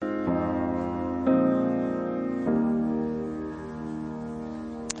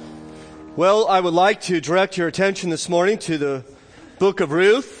Well, I would like to direct your attention this morning to the book of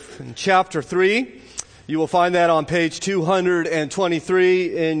Ruth, in chapter 3. You will find that on page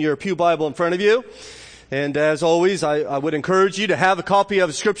 223 in your pew Bible in front of you. And as always, I would encourage you to have a copy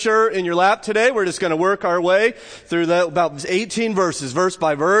of Scripture in your lap today. We're just going to work our way through about 18 verses, verse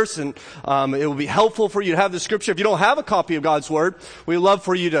by verse, and it will be helpful for you to have the Scripture. If you don't have a copy of God's Word, we'd love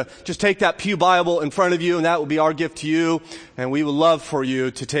for you to just take that pew Bible in front of you, and that will be our gift to you. And we would love for you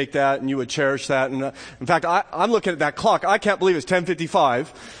to take that, and you would cherish that. And in fact, I'm looking at that clock. I can't believe it's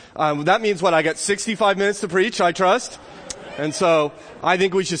 10:55. That means what? I got 65 minutes to preach, I trust. And so I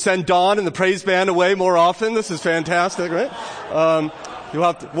think we should send Don and the praise band away more often. This is fantastic, right?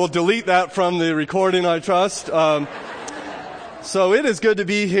 We'll delete that from the recording, I trust. So it is good to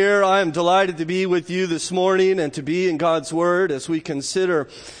be here. I am delighted to be with you this morning and to be in God's Word as we consider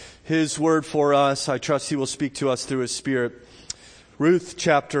His Word for us. I trust He will speak to us through His Spirit. Ruth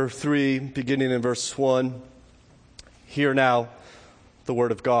chapter 3, beginning in verse 1. Hear now the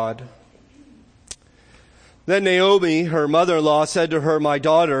Word of God. Then Naomi, her mother-in-law, said to her, "My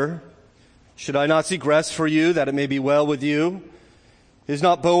daughter, should I not seek rest for you, that it may be well with you? Is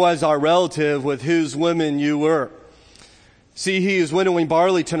not Boaz our relative, with whose women you were? See, he is winnowing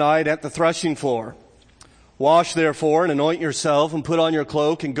barley tonight at the threshing floor. Wash, therefore, and anoint yourself, and put on your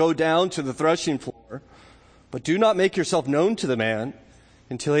cloak, and go down to the threshing floor. But do not make yourself known to the man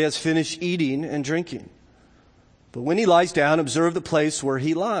until he has finished eating and drinking. But when he lies down, observe the place where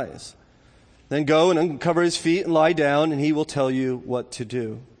he lies. Then go and uncover his feet and lie down, and he will tell you what to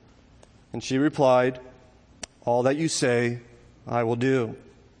do." And she replied, "All that you say, I will do."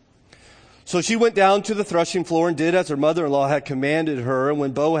 So she went down to the threshing floor and did as her mother-in-law had commanded her. And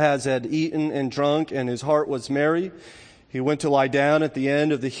when Boaz had eaten and drunk and his heart was merry, he went to lie down at the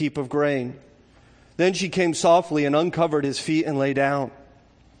end of the heap of grain. Then she came softly and uncovered his feet and lay down.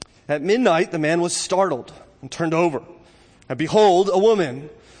 At midnight, the man was startled and turned over. And behold, a woman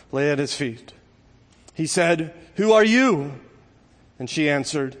lay at his feet. He said, "Who are you?" And she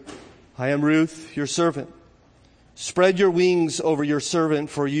answered, "I am Ruth, your servant. Spread your wings over your servant,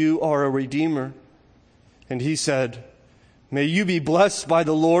 for you are a redeemer." And he said, "May you be blessed by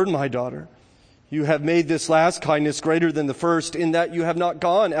the Lord, my daughter. You have made this last kindness greater than the first, in that you have not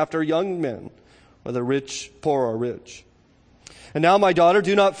gone after young men, whether rich, poor, or rich. And now, my daughter,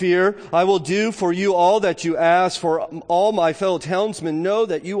 do not fear. I will do for you all that you ask, for all my fellow townsmen know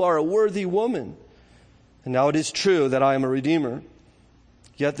that you are a worthy woman. And now it is true that I am a redeemer.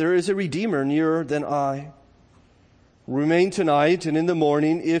 Yet there is a redeemer nearer than I. Remain tonight, and in the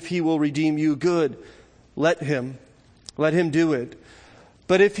morning, if he will redeem you, good. Let him do it.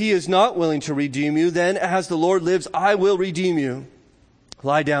 But if he is not willing to redeem you, then as the Lord lives, I will redeem you.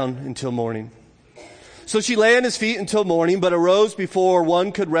 Lie down until morning." So she lay at his feet until morning, but arose before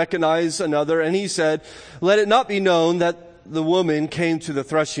one could recognize another. And he said, "Let it not be known that the woman came to the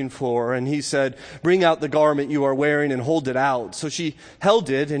threshing floor." And he said, "Bring out the garment you are wearing and hold it out." So she held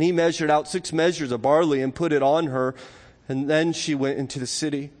it, and he measured out 6 measures of barley and put it on her. And then she went into the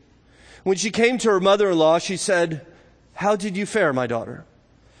city. When she came to her mother-in-law, she said, "How did you fare, my daughter?"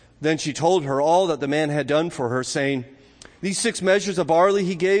 Then she told her all that the man had done for her, saying, "These 6 measures of barley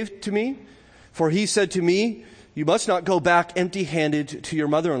he gave to me. For he said to me, 'You must not go back empty-handed to your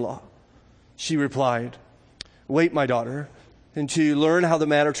mother-in-law.'" She replied, "Wait, my daughter, until you learn how the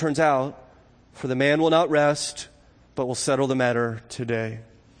matter turns out, for the man will not rest, but will settle the matter today."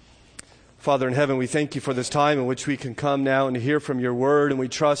 Father in heaven, we thank you for this time in which we can come now and hear from your word, and we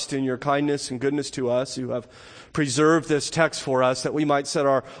trust in your kindness and goodness to us. You have preserved this text for us that we might set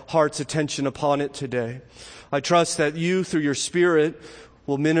our heart's attention upon it today. I trust that you, through your Spirit,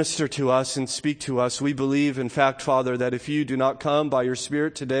 will minister to us and speak to us. We believe, in fact, Father, that if you do not come by your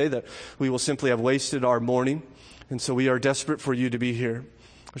Spirit today, that we will simply have wasted our morning. And so we are desperate for you to be here.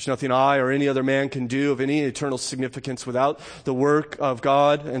 There's nothing I or any other man can do of any eternal significance without the work of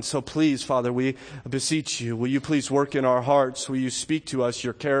God. And so please, Father, we beseech you, will you please work in our hearts? Will you speak to us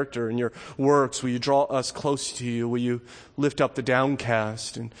your character and your works? Will you draw us close to you? Will you lift up the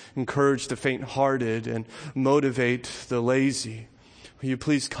downcast and encourage the faint-hearted and motivate the lazy? Will you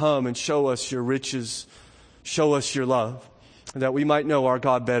please come and show us your riches, show us your love, that we might know our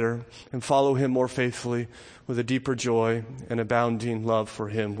God better and follow him more faithfully with a deeper joy and abounding love for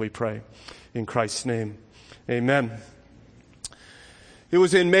him, we pray. In Christ's name, amen. It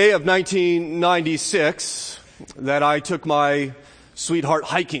was in May of 1996 that I took my sweetheart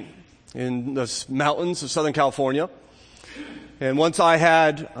hiking in the mountains of Southern California. And once I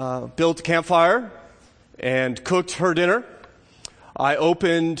had built a campfire and cooked her dinner, I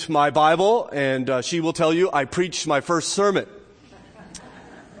opened my Bible, and she will tell you I preached my first sermon.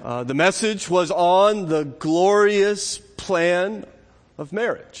 The message was on the glorious plan of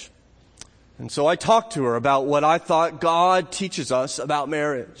marriage. And so I talked to her about what I thought God teaches us about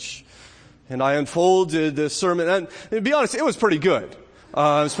marriage. And I unfolded this sermon. And to be honest, it was pretty good,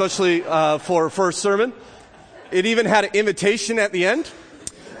 especially for a first sermon. It even had an invitation at the end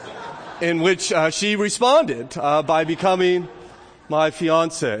in which she responded by becoming my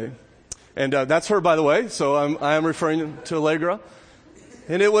fiance. And that's her, by the way, so I am referring to Allegra.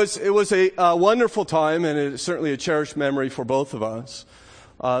 And it was a wonderful time, and it's certainly a cherished memory for both of us.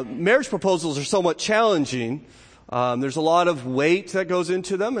 Marriage proposals are somewhat challenging. There's a lot of weight that goes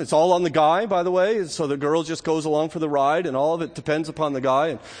into them. It's all on the guy, by the way, so the girl just goes along for the ride, and all of it depends upon the guy.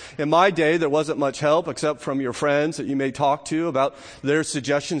 And in my day, there wasn't much help except from your friends that you may talk to about their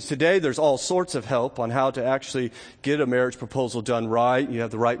suggestions. Today, there's all sorts of help on how to actually get a marriage proposal done right. You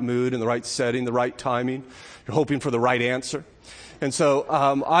have the right mood and the right setting, the right timing. You're hoping for the right answer. And so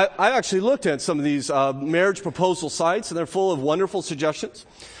I actually looked at some of these marriage proposal sites, and they're full of wonderful suggestions.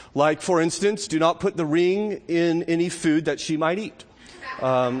 Like, for instance, do not put the ring in any food that she might eat.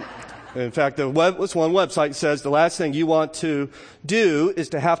 In fact, this one website says the last thing you want to do is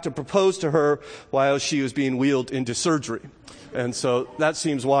to have to propose to her while she was being wheeled into surgery. And so that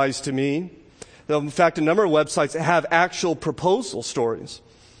seems wise to me. In fact, a number of websites have actual proposal stories.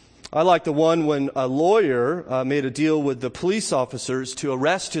 I like the one when a lawyer made a deal with the police officers to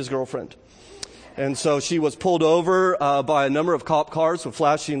arrest his girlfriend. And so she was pulled over by a number of cop cars with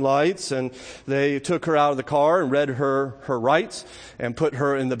flashing lights, and they took her out of the car and read her rights and put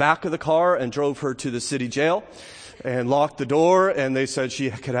her in the back of the car and drove her to the city jail and locked the door, and they said she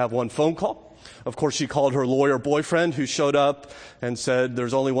could have one phone call. Of course, she called her lawyer boyfriend, who showed up and said,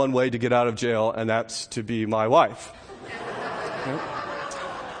 there's only one way to get out of jail, and that's to be my wife.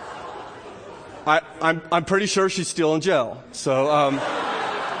 I'm pretty sure she's still in jail. So,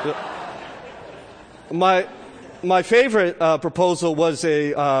 my favorite proposal was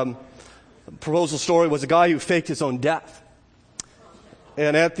proposal story was a guy who faked his own death.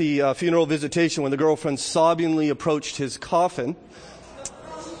 And at the funeral visitation, when the girlfriend sobbingly approached his coffin,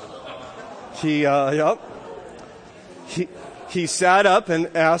 he sat up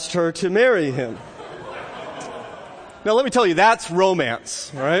and asked her to marry him. Now, let me tell you, that's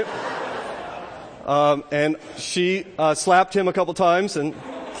romance, right? And she slapped him a couple times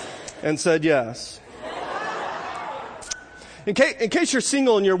and said yes. In case you're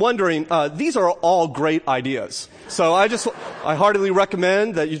single and you're wondering, these are all great ideas. So I heartily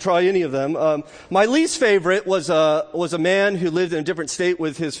recommend that you try any of them. My least favorite was a man who lived in a different state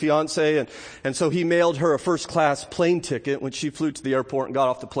with his fiancée, and so he mailed her a first-class plane ticket when she flew to the airport and got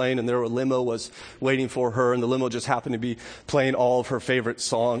off the plane, and there a limo was waiting for her, and the limo just happened to be playing all of her favorite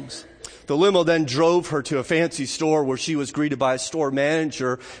songs. The limo then drove her to a fancy store where she was greeted by a store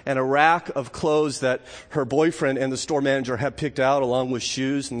manager and a rack of clothes that her boyfriend and the store manager had picked out, along with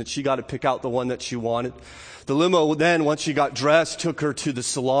shoes, and that she got to pick out the one that she wanted. The limo then, once she got dressed, took her to the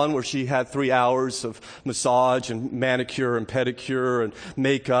salon where she had 3 hours of massage and manicure and pedicure and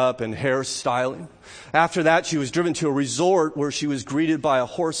makeup and hair styling. After that, she was driven to a resort where she was greeted by a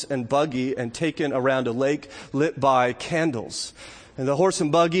horse and buggy and taken around a lake lit by candles. And the horse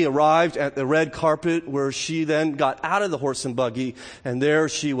and buggy arrived at the red carpet, where she then got out of the horse and buggy, and there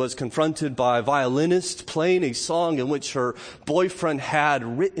she was confronted by a violinist playing a song in which her boyfriend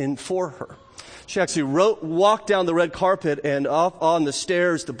had written for her. She actually walked down the red carpet, and up on the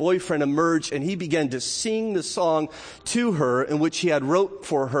stairs, the boyfriend emerged, and he began to sing the song to her, in which he had wrote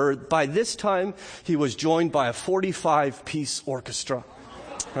for her. By this time, he was joined by a 45-piece orchestra,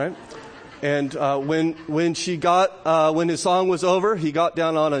 right? And when his song was over, he got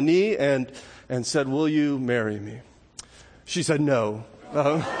down on a knee and said, "Will you marry me?" She said no.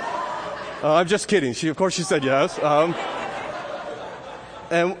 I'm just kidding. Of course she said yes.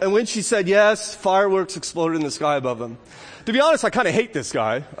 And when she said yes, fireworks exploded in the sky above them. To be honest, I kind of hate this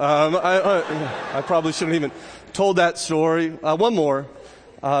guy. I probably shouldn't even told that story. One more.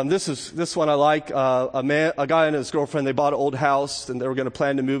 This one I like. A guy and his girlfriend, they bought an old house, and they were going to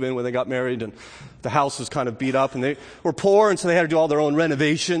plan to move in when they got married, and the house was kind of beat up, and they were poor, and so they had to do all their own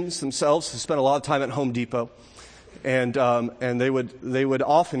renovations themselves. They spent a lot of time at Home Depot. And they would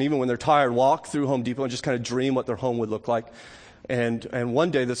often, even when they're tired, walk through Home Depot and just kind of dream what their home would look like. And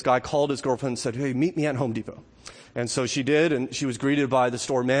one day this guy called his girlfriend and said, hey, meet me at Home Depot. And so she did, and she was greeted by the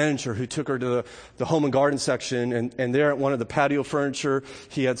store manager who took her to the home and garden section. And there at one of the patio furniture,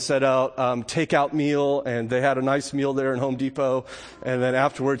 he had set out takeout meal, and they had a nice meal there in Home Depot. And then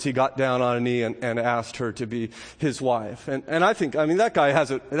afterwards, he got down on a knee and asked her to be his wife. And I think, that guy has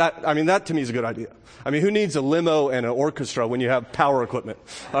that to me is a good idea. Who needs a limo and an orchestra when you have power equipment?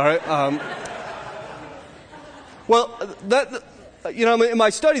 All right. In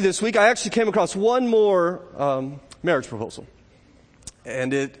my study this week, I actually came across one more marriage proposal.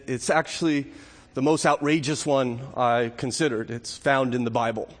 And it's actually the most outrageous one I considered. It's found in the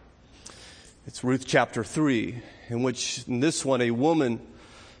Bible. It's Ruth chapter 3, in which in this one a woman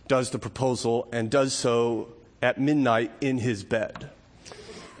does the proposal and does so at midnight in his bed.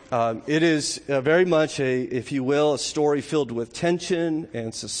 It is very much if you will, a story filled with tension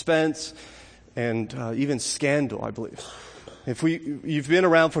and suspense and even scandal, I believe. If you've been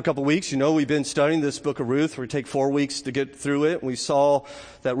around for a couple of weeks, we've been studying this book of Ruth. We take 4 weeks to get through it. We saw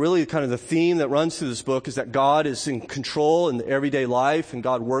that really kind of the theme that runs through this book is that God is in control in the everyday life, and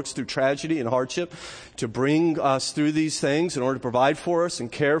God works through tragedy and hardship to bring us through these things in order to provide for us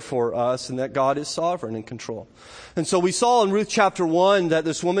and care for us, and that God is sovereign and control. And so we saw in Ruth chapter 1 that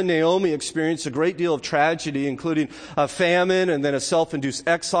this woman Naomi experienced a great deal of tragedy, including a famine and then a self-induced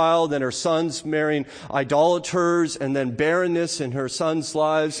exile, then her sons marrying idolaters, and then barrenness in her sons'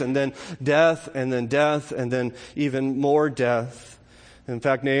 lives, and then death, and then even more death. In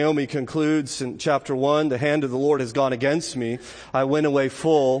fact, Naomi concludes in chapter 1, the hand of the Lord has gone against me. I went away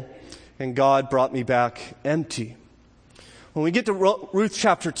full, and God brought me back empty. When we get to Ruth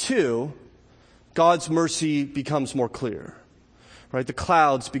chapter 2, God's mercy becomes more clear, right? The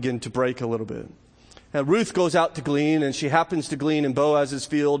clouds begin to break a little bit. And Ruth goes out to glean, and she happens to glean in Boaz's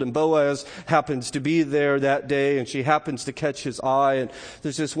field, and Boaz happens to be there that day, and she happens to catch his eye. And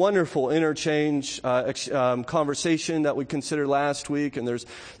there's this wonderful interchange conversation that we considered last week, and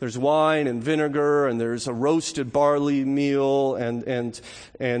there's wine and vinegar, and there's a roasted barley meal, and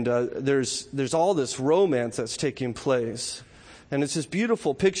there's all this romance that's taking place. And it's this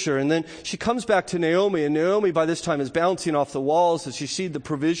beautiful picture. And then she comes back to Naomi, and Naomi by this time is bouncing off the walls as she sees the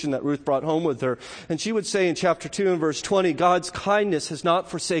provision that Ruth brought home with her. And she would say in chapter 2 and verse 20, God's kindness has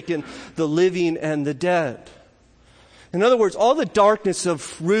not forsaken the living and the dead. In other words, all the darkness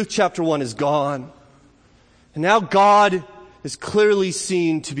of Ruth chapter 1 is gone. And now God is clearly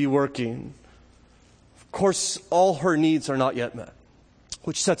seen to be working. Of course, all her needs are not yet met,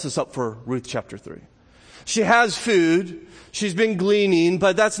 which sets us up for Ruth chapter 3. She has food. She's been gleaning,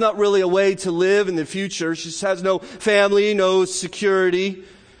 but that's not really a way to live in the future. She has no family, no security.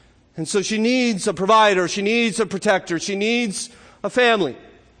 And so she needs a provider. She needs a protector. She needs a family.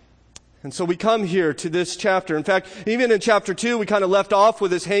 And so we come here to this chapter. In fact, even in chapter 2, we kind of left off with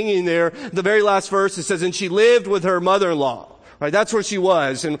this hanging there. The very last verse, it says, and she lived with her mother-in-law. Right, that's where she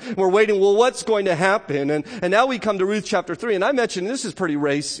was. And we're waiting, well, what's going to happen? And now we come to Ruth chapter 3. And I mentioned this is pretty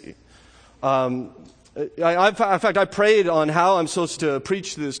racy. In fact, I prayed on how I'm supposed to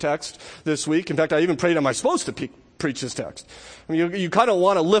preach this text this week. In fact, I even prayed, am I supposed to preach this text? You kind of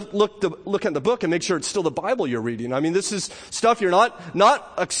want to look at the book and make sure it's still the Bible you're reading. This is stuff you're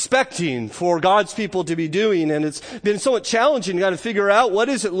not expecting for God's people to be doing, and it's been somewhat challenging to kind of figure out what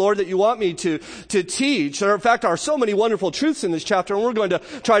is it, Lord, that you want me to teach. There, in fact, are so many wonderful truths in this chapter, and we're going to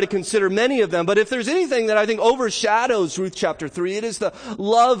try to consider many of them. But if there's anything that I think overshadows Ruth chapter 3, it is the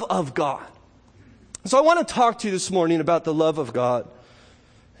love of God. So I want to talk to you this morning about the love of God.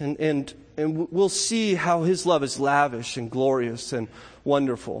 And we'll see how His love is lavish and glorious and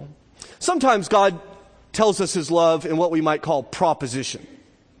wonderful. Sometimes God tells us His love in what we might call proposition.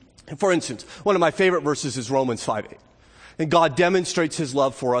 And for instance, one of my favorite verses is Romans 5:8. And God demonstrates His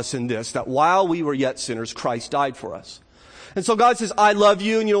love for us in this, that while we were yet sinners, Christ died for us. And so God says, I love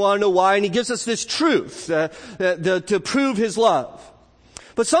you, and you want to know why. And He gives us this truth to prove His love.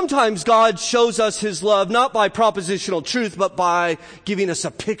 But sometimes God shows us His love not by propositional truth, but by giving us a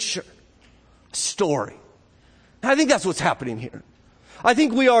picture, a story. And I think that's what's happening here. I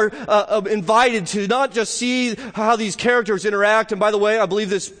think we are invited to not just see how these characters interact. And by the way, I believe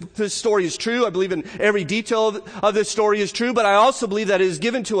this story is true. I believe in every detail of this story is true. But I also believe that it is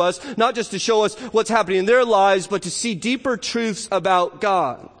given to us not just to show us what's happening in their lives, but to see deeper truths about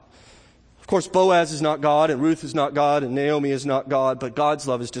God. Of course, Boaz is not God, and Ruth is not God, and Naomi is not God, but God's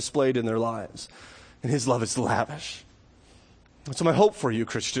love is displayed in their lives. And His love is lavish. And so my hope for you,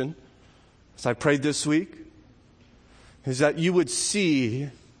 Christian, as I prayed this week, is that you would see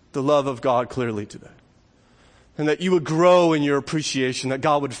the love of God clearly today. and that you would grow in your appreciation, that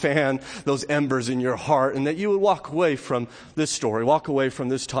God would fan those embers in your heart, and that you would walk away from this story, walk away from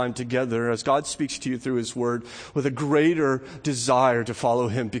this time together as God speaks to you through His Word with a greater desire to follow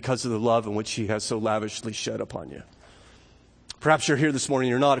Him because of the love in which He has so lavishly shed upon you. Perhaps you're here this morning,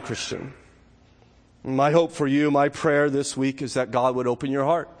 you're not a Christian. My hope for you, my prayer this week is that God would open your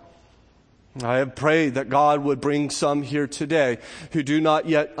heart. I have prayed that God would bring some here today who do not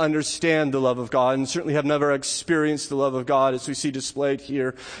yet understand the love of God and certainly have never experienced the love of God as we see displayed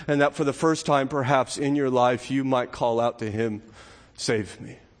here, and that for the first time perhaps in your life you might call out to Him, "Save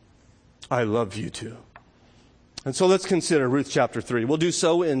me. I love you too." And so let's consider Ruth chapter 3. We'll do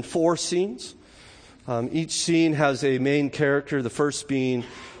so in 4 scenes. Each scene has a main character, the first being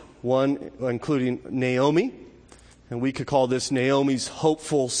one including Naomi, and we could call this Naomi's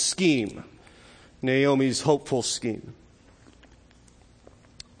hopeful scheme. Naomi's hopeful scheme.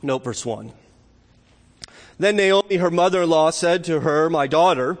 Note verse 1. Then Naomi, her mother-in-law, said to her, "My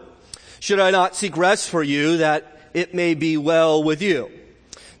daughter, should I not seek rest for you, that it may be well with you?"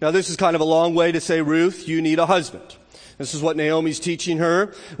 Now this is kind of a long way to say, Ruth, you need a husband. This is what Naomi's teaching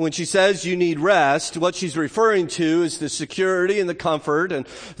her. When she says you need rest, what she's referring to is the security and the comfort and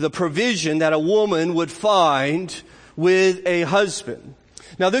the provision that a woman would find with a husband.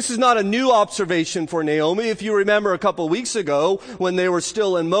 Now, this is not a new observation for Naomi. If you remember a couple of weeks ago when they were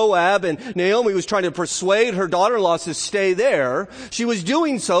still in Moab and Naomi was trying to persuade her daughter-in-law to stay there, she was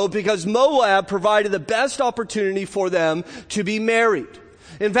doing so because Moab provided the best opportunity for them to be married.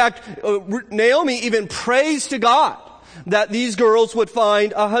 In fact, Naomi even prays to God that these girls would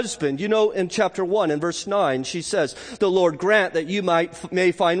find a husband. You know, in chapter 1 and verse 9, she says, "The Lord grant that you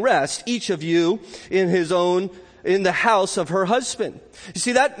may find rest, each of you in the house of her husband." You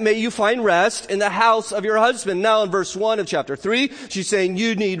see that? May you find rest in the house of your husband. Now in verse 1 of chapter 3, she's saying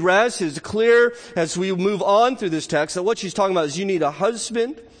you need rest. It's clear as we move on through this text that what she's talking about is you need a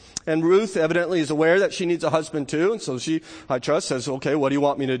husband. And Ruth evidently is aware that she needs a husband too. And so she, I trust, says, "Okay, what do you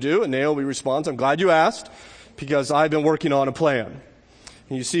want me to do?" And Naomi responds, "I'm glad you asked, because I've been working on a plan."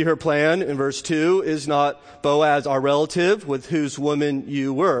 And you see her plan in verse 2 is not Boaz, our relative, with whose woman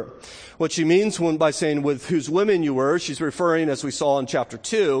you were. What she means by saying with whose women you were, she's referring, as we saw in chapter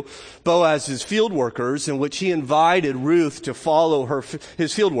 2, Boaz's field workers, in which he invited Ruth to follow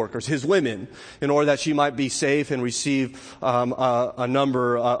his field workers, his women, in order that she might be safe and receive quite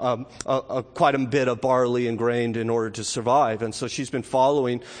a bit of barley and grain in order to survive. And so she's been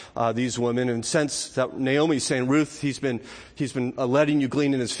following these women, and since that Naomi's saying, "Ruth, he's been letting you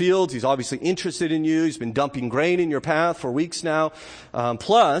glean in his fields. He's obviously interested in you. He's been dumping grain in your path for weeks now."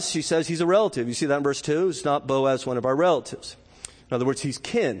 Plus, she says he's a relative. You see that in verse 2? It's not Boaz, one of our relatives. In other words, he's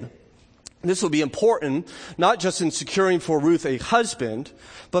kin. This will be important, not just in securing for Ruth a husband,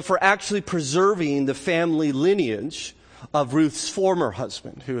 but for actually preserving the family lineage of Ruth's former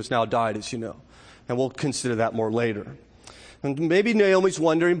husband, who has now died, as you know. And we'll consider that more later. And maybe Naomi's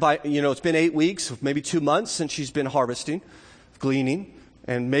wondering, it's been 8 weeks, maybe 2 months since she's been harvesting, gleaning.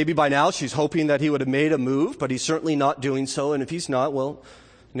 And maybe by now she's hoping that he would have made a move, but he's certainly not doing so. And if he's not, well,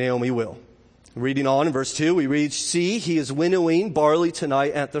 Naomi will. Reading on in verse 2, we read, "See, he is winnowing barley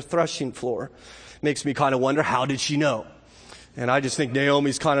tonight at the threshing floor." Makes me kind of wonder, how did she know? And I just think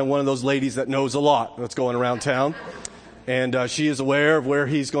Naomi's kind of one of those ladies that knows a lot that's going around town. And she is aware of where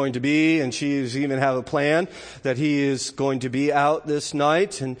he's going to be, and she even have a plan that he is going to be out this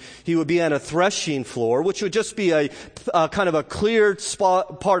night, and he would be on a threshing floor, which would just be a kind of a cleared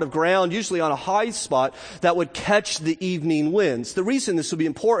part of ground, usually on a high spot, that would catch the evening winds. The reason this would be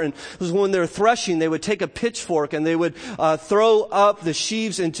important was when they're threshing, they would take a pitchfork and they would throw up the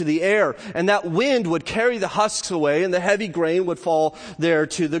sheaves into the air, and that wind would carry the husks away, and the heavy grain would fall there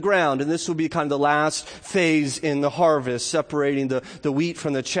to the ground. And this would be kind of the last phase in the harvest, separating the wheat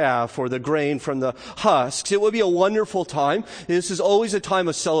from the chaff or the grain from the husks. It would be a wonderful time. This is always a time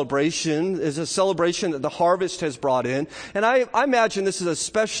of celebration. It's a celebration that the harvest has brought in. And I imagine this is a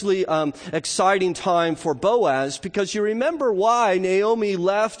especially exciting time for Boaz, because you remember why Naomi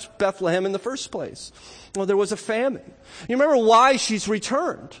left Bethlehem in the first place. Well, there was a famine. You remember why she's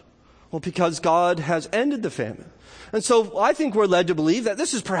returned? Well, because God has ended the famine. And so I think we're led to believe that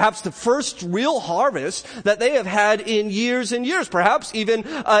this is perhaps the first real harvest that they have had in years and years, perhaps even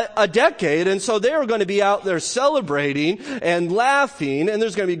a decade. And so they are going to be out there celebrating and laughing, and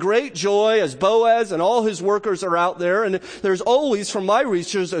there's going to be great joy as Boaz and all his workers are out there. And there's always, from my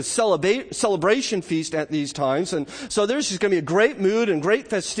research, a celebration feast at these times. And so there's just going to be a great mood and great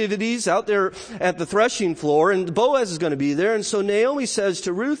festivities out there at the threshing floor, and Boaz is going to be there. And so Naomi says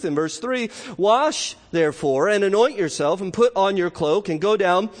to Ruth in verse 3, "Wash, therefore, and anoint yourself and put on your cloak and go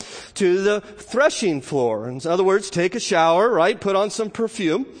down to the threshing floor. In other words, take a shower, right? Put on some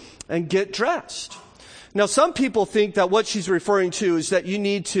perfume and get dressed. Now, some people think that what she's referring to is that you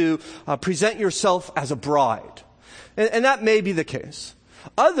need to present yourself as a bride. And that may be the case.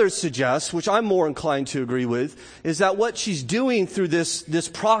 Others suggest, which I'm more inclined to agree with, is that what she's doing through this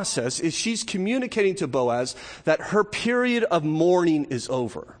process is she's communicating to Boaz that her period of mourning is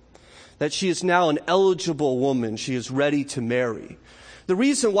over. That she is now an eligible woman. She is ready to marry. The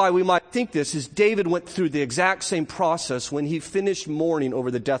reason why we might think this is David went through the exact same process when he finished mourning over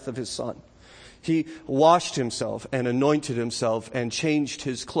the death of his son. He washed himself and anointed himself and changed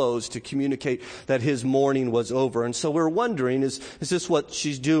his clothes to communicate that his mourning was over. And so we're wondering, is this what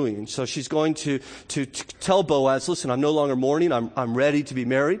she's doing? So she's going to tell Boaz, listen, I'm no longer mourning. I'm ready to be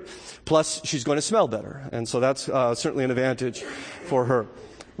married. Plus, she's going to smell better. And so that's certainly an advantage for her.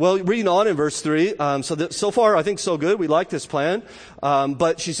 Well, reading on in verse 3, so far I think so good. We like this plan.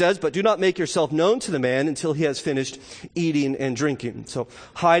 But she says, but do not make yourself known to the man until he has finished eating and drinking. So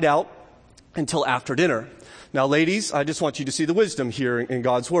hide out until after dinner. Now, ladies, I just want you to see the wisdom here in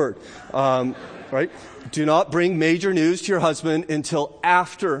God's word. Right? Do not bring major news to your husband until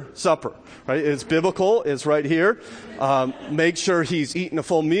after supper. Right? It's biblical. It's right here. Make sure he's eaten a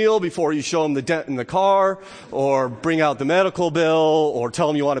full meal before you show him the dent in the car, or bring out the medical bill, or tell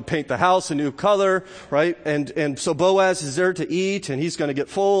him you want to paint the house a new color. Right? And so Boaz is there to eat, and he's going to get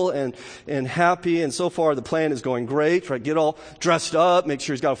full and happy. And so far the plan is going great. Right? Get all dressed up. Make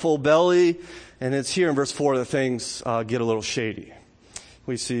sure he's got a full belly. And it's here in verse 4 that things get a little shady.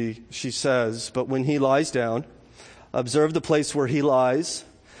 We see, she says, but when he lies down, observe the place where he lies,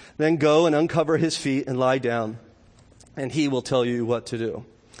 then go and uncover his feet and lie down, and he will tell you what to do.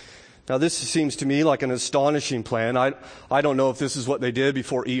 Now, this seems to me like an astonishing plan. I don't know if this is what they did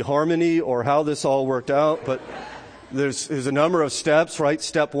before eHarmony or how this all worked out, but there's a number of steps, right?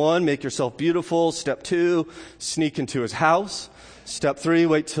 Step 1, make yourself beautiful. Step 2, sneak into his house. Step 3,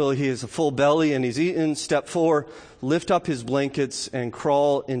 wait till he has a full belly and he's eaten. Step 4, lift up his blankets and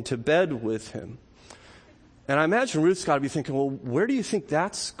crawl into bed with him. And I imagine Ruth's got to be thinking, well, where do you think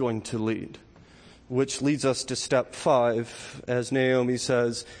that's going to lead? Which leads us to step 5, as Naomi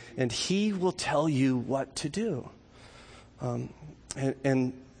says, and he will tell you what to do.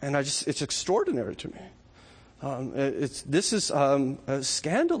 And it's extraordinary to me. This is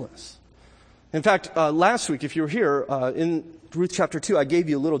scandalous. In fact, last week, if you were here, in Ruth chapter 2, I gave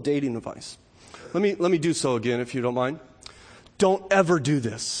you a little dating advice. Let me do so again, if you don't mind. Don't ever do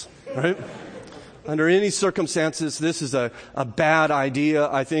this, right? Under any circumstances, this is a bad idea.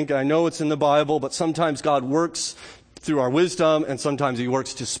 I know it's in the Bible, but sometimes God works through our wisdom, and sometimes he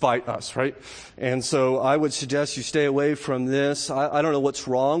works to spite us, right? And so I would suggest you stay away from this. I don't know what's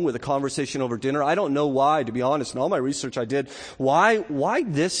wrong with a conversation over dinner. I don't know why, to be honest. In all my research I did, why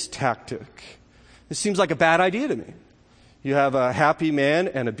this tactic? It seems like a bad idea to me. You have a happy man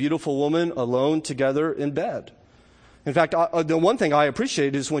and a beautiful woman alone together in bed. In fact, the one thing I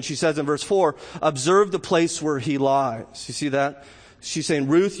appreciate is when she says in verse 4, observe the place where he lies. You see that? She's saying,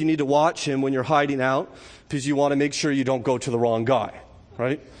 Ruth, you need to watch him when you're hiding out because you want to make sure you don't go to the wrong guy,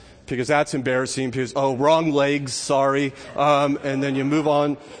 right? Because that's embarrassing because, wrong legs, sorry. And then you move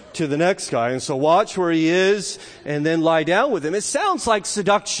on to the next guy. And so watch where he is and then lie down with him. It sounds like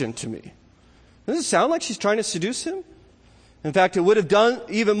seduction to me. Doesn't it sound like she's trying to seduce him? In fact, it would have done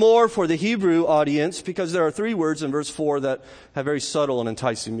even more for the Hebrew audience because there are 3 words in verse 4 that have very subtle and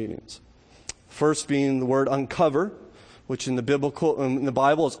enticing meanings. First being the word uncover, which in the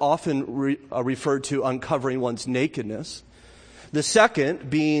Bible is often referred to uncovering one's nakedness. The second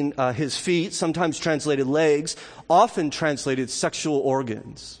being his feet, sometimes translated legs, often translated sexual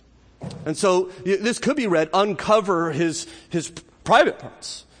organs. And so this could be read uncover his private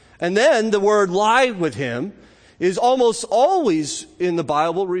parts. And then the word lie with him is almost always in the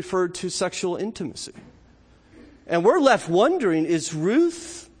Bible referred to sexual intimacy. And we're left wondering, is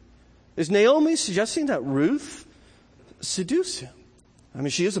Naomi suggesting that Ruth seduce him? I mean,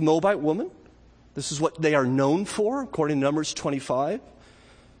 she is a Moabite woman. This is what they are known for, according to Numbers 25.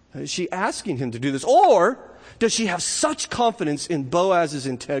 Is she asking him to do this? Or does she have such confidence in Boaz's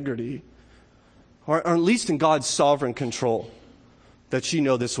integrity, or at least in God's sovereign control, that she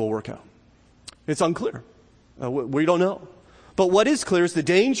knows this will work out? It's unclear. We don't know. But what is clear is the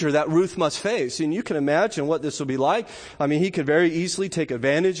danger that Ruth must face. And you can imagine what this will be like. I mean, he could very easily take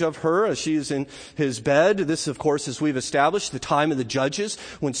advantage of her as she is in his bed. This, of course, as we've established, the time of the judges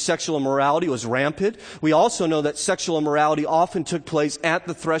when sexual immorality was rampant. We also know that sexual immorality often took place at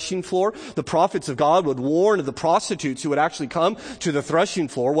the threshing floor. The prophets of God would warn of the prostitutes who would actually come to the threshing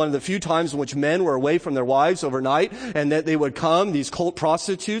floor, one of the few times in which men were away from their wives overnight, and that they would come, these cult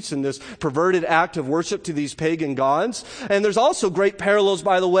prostitutes, in this perverted act of worship to these pagan gods. And there's also great parallels,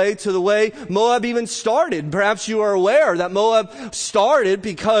 by the way, to the way Moab even started. Perhaps you are aware that Moab started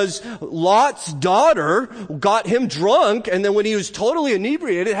because Lot's daughter got him drunk, and then when he was totally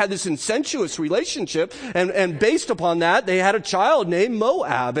inebriated, had this incestuous relationship, and based upon that, they had a child named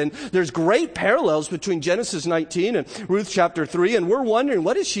Moab. And there's great parallels between Genesis 19 and Ruth chapter 3, and we're wondering,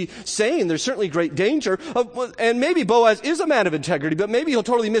 what is she saying? There's certainly great danger. And maybe Boaz is a man of integrity, but maybe he'll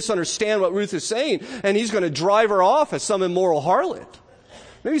totally misunderstand what Ruth is saying, and he's going to drive her off as some immoral harlot.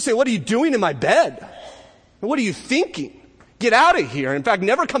 Maybe you say, what are you doing in my bed? What are you thinking? Get out of here. In fact,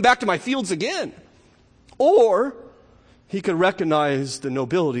 never come back to my fields again. Or he could recognize the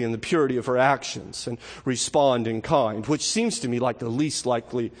nobility and the purity of her actions and respond in kind, which seems to me like the least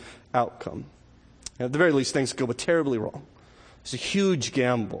likely outcome. And at the very least, things could go terribly wrong. It's a huge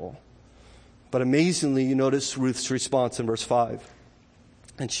gamble. But amazingly, you notice Ruth's response in verse 5.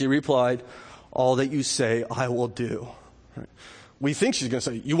 And she replied, all that you say, I will do. Right. We think she's going to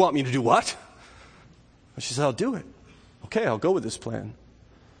say, you want me to do what? And she said, I'll do it. Okay, I'll go with this plan.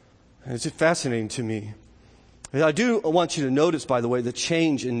 And it's fascinating to me. And I do want you to notice, by the way, the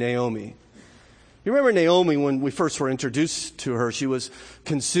change in Naomi. You remember Naomi, when we first were introduced to her, she was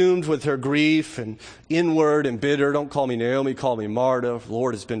consumed with her grief and inward and bitter. Don't call me Naomi, call me Marta. The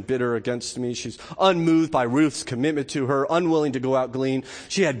Lord has been bitter against me. She's unmoved by Ruth's commitment to her, unwilling to go out glean.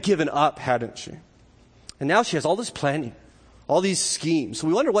 She had given up, hadn't she? And now she has all this planning, all these schemes. So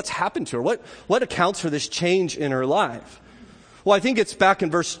we wonder what's happened to her. What accounts for this change in her life? Well, I think it's back in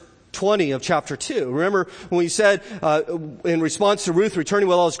verse 20 of chapter 2. Remember when we said, in response to Ruth returning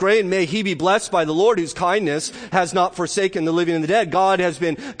with all his grain, may he be blessed by the Lord whose kindness has not forsaken the living and the dead. God has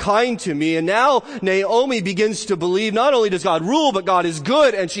been kind to me. And now Naomi begins to believe not only does God rule, but God is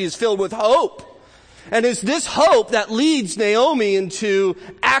good, and she is filled with hope. And it's this hope that leads Naomi into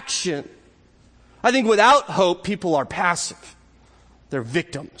action. I think without hope, people are passive. They're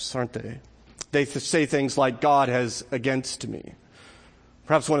victims, aren't they? They say things like, God has against me.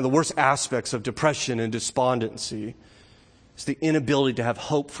 Perhaps one of the worst aspects of depression and despondency is the inability to have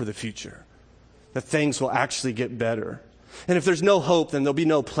hope for the future, that things will actually get better. And if there's no hope, then there'll be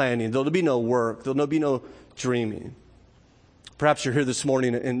no planning, there'll be no work, there'll be no dreaming. Perhaps you're here this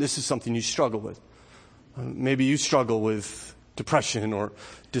morning and this is something you struggle with. Maybe you struggle with depression or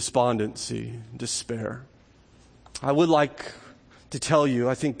despondency, despair. I would like to tell you,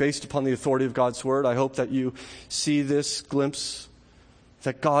 I think based upon the authority of God's word, I hope that you see this glimpse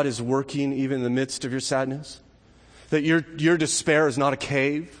that God is working even in the midst of your sadness. That your despair is not a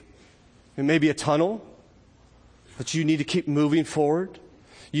cave. It may be a tunnel. But you need to keep moving forward.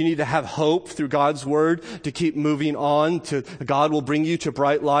 You need to have hope through God's word to keep moving on. God will bring you to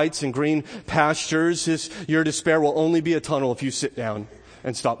bright lights and green pastures. Your despair will only be a tunnel if you sit down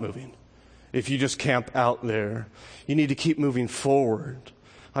and stop moving. If you just camp out there. You need to keep moving forward.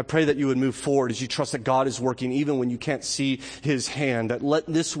 I pray that you would move forward as you trust that God is working even when you can't see his hand, that let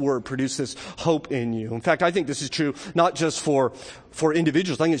this word produce this hope in you. In fact, I think this is true not just for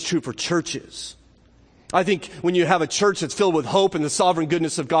individuals. I think it's true for churches. I think when you have a church that's filled with hope and the sovereign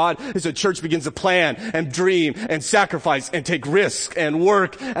goodness of God, as a church begins to plan and dream and sacrifice and take risk and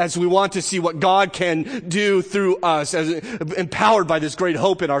work as we want to see what God can do through us, as empowered by this great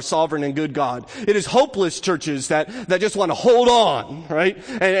hope in our sovereign and good God. It is hopeless churches that just want to hold on, right?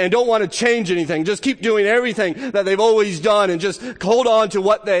 And don't want to change anything. Just keep doing everything that they've always done and just hold on to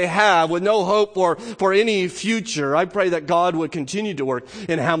what they have with no hope for any future. I pray that God would continue to work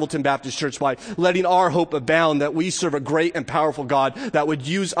in Hamilton Baptist Church by letting our hope abound, that we serve a great and powerful God that would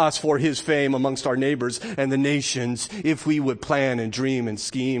use us for his fame amongst our neighbors and the nations if we would plan and dream and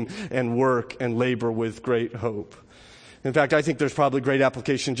scheme and work and labor with great hope. In fact, I think there's probably great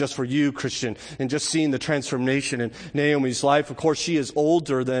application just for you, Christian, in just seeing the transformation in Naomi's life. Of course, she is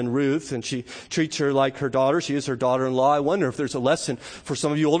older than Ruth, and she treats her like her daughter. She is her daughter-in-law. I wonder if there's a lesson for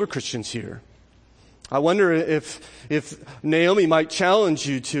some of you older Christians here. I wonder if Naomi might challenge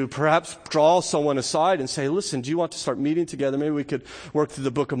you to perhaps draw someone aside and say, listen, do you want to start meeting together? Maybe we could work through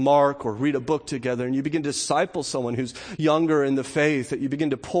the book of Mark or read a book together, and you begin to disciple someone who's younger in the faith, that you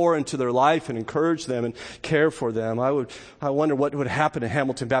begin to pour into their life and encourage them and care for them. I wonder what would happen in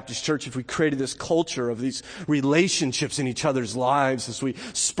Hamilton Baptist Church if we created this culture of these relationships in each other's lives as we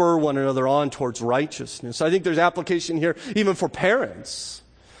spur one another on towards righteousness. I think there's application here even for parents,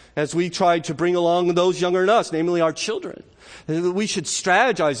 as we try to bring along those younger than us, namely our children. We should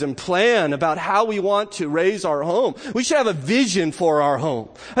strategize and plan about how we want to raise our home. We should have a vision for our home.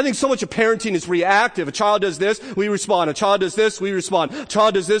 I think so much of parenting is reactive. A child does this, we respond. A child does this, we respond. A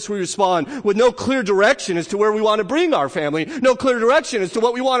child does this, we respond, with no clear direction as to where we want to bring our family, no clear direction as to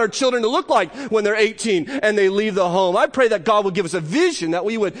what we want our children to look like when they're 18 and they leave the home. I pray that God would give us a vision that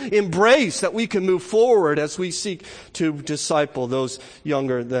we would embrace, that we can move forward as we seek to disciple those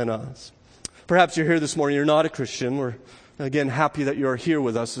younger than us. Perhaps you're here this morning, you're not a Christian. We're again happy that you're here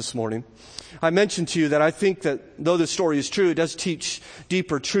with us this morning. I mentioned to you that I think that though the story is true, it does teach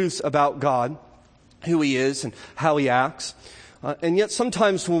deeper truths about God, who He is and how He acts. And yet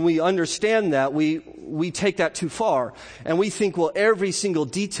sometimes when we understand that, we take that too far. And we think, well, every single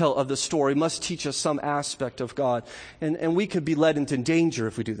detail of the story must teach us some aspect of God. And we could be led into danger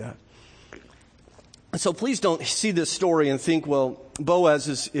if we do that. So please don't see this story and think, well, Boaz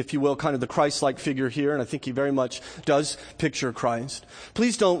is, if you will, kind of the Christ-like figure here, and I think he very much does picture Christ.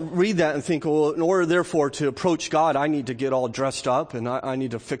 Please don't read that and think, well, in order, therefore, to approach God, I need to get all dressed up, and I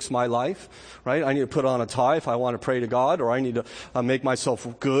need to fix my life, right? I need to put on a tie if I want to pray to God, or I need to make myself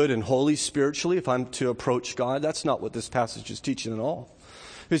good and holy spiritually if I'm to approach God. That's not what this passage is teaching at all.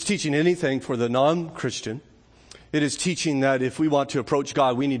 If it's teaching anything for the non-Christian, it is teaching that if we want to approach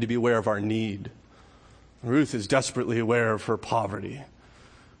God, we need to be aware of our need. Ruth is desperately aware of her poverty.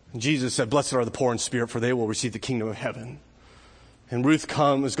 And Jesus said, blessed are the poor in spirit, for they will receive the kingdom of heaven. And Ruth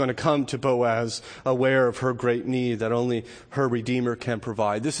is going to come to Boaz aware of her great need that only her Redeemer can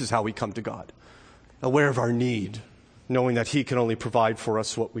provide. This is how we come to God, aware of our need, knowing that He can only provide for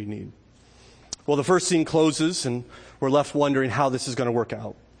us what we need. Well, the first scene closes, and we're left wondering how this is going to work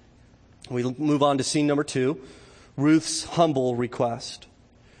out. We move on to scene number 2, Ruth's humble request.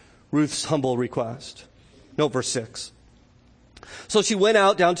 Ruth's humble request. Note verse 6. So she went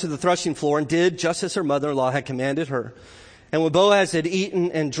out down to the threshing floor and did just as her mother-in-law had commanded her. And when Boaz had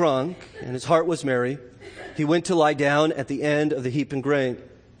eaten and drunk, and his heart was merry, he went to lie down at the end of the heap of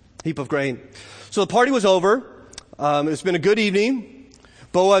grain. So the party was over. It's been a good evening.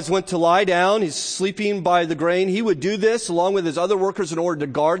 Boaz went to lie down. He's sleeping by the grain. He would do this along with his other workers in order to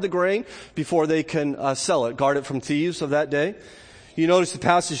guard the grain before they can sell it, guard it from thieves of that day. You notice the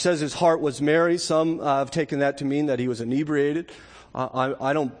passage says his heart was merry. Some have taken that to mean that he was inebriated.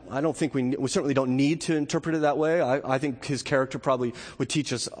 I don't think we certainly don't need to interpret it that way. I think his character probably would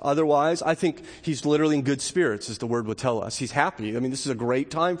teach us otherwise. I think he's literally in good spirits, as the word would tell us. He's happy. I mean, this is a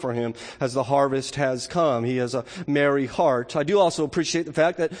great time for him as the harvest has come. He has a merry heart. I do also appreciate the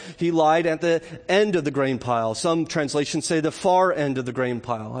fact that he lied at the end of the grain pile. Some translations say the far end of the grain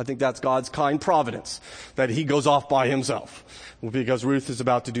pile. I think that's God's kind providence, that he goes off by himself, because Ruth is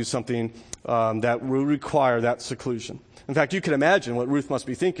about to do something that will require that seclusion. In fact, you can imagine what Ruth must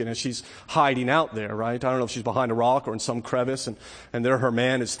be thinking as she's hiding out there, right? I don't know if she's behind a rock or in some crevice, and there her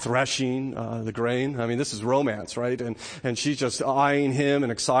man is threshing the grain. I mean, this is romance, right? And she's just eyeing him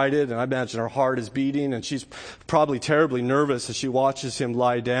and excited, and I imagine her heart is beating, and she's probably terribly nervous as she watches him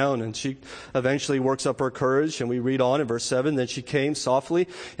lie down, and she eventually works up her courage, and we read on in verse 7, then she came softly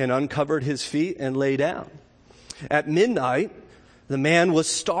and uncovered his feet and lay down. At midnight, the man was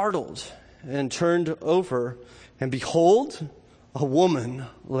startled and turned over, and behold, a woman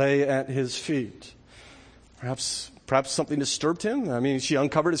lay at his feet. Perhaps something disturbed him. I mean, she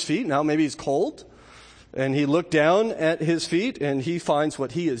uncovered his feet. Now maybe he's cold. And he looked down at his feet, and he finds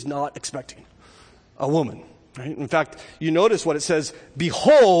what he is not expecting. A woman. Right? In fact, you notice what it says,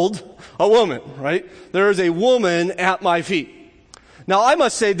 behold, a woman, right? There is a woman at my feet. Now, I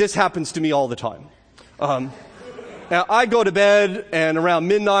must say this happens to me all the time. Now, I go to bed, and around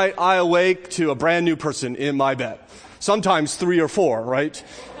midnight, I awake to a brand new person in my bed. Sometimes 3 or 4, right?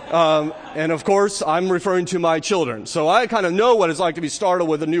 And of course, I'm referring to my children. So I kind of know what it's like to be startled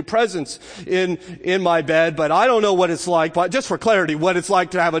with a new presence in my bed, but I don't know what it's like, but just for clarity, what it's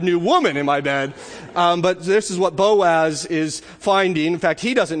like to have a new woman in my bed. But this is what Boaz is finding. In fact,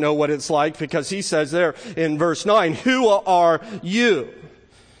 he doesn't know what it's like, because he says there in verse 9, who are you?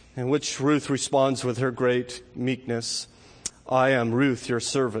 In which Ruth responds with her great meekness, I am Ruth, your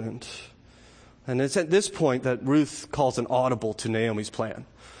servant. And it's at this point that Ruth calls an audible to Naomi's plan.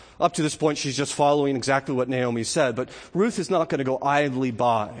 Up to this point, she's just following exactly what Naomi said. But Ruth is not going to go idly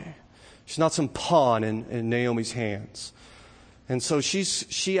by. She's not some pawn in Naomi's hands. And so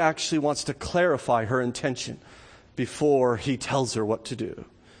she actually wants to clarify her intention before he tells her what to do.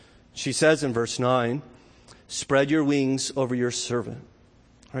 She says in verse 9, spread your wings over your servant.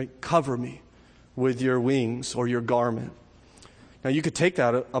 Right? Cover me with your wings or your garment. Now you could take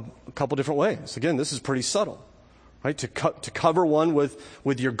that a couple different ways. Again, this is pretty subtle. Right? To cover one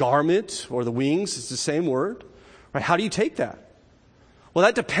with your garment or the wings is the same word. Right? How do you take that? Well,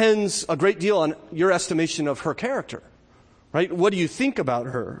 that depends a great deal on your estimation of her character. Right? What do you think about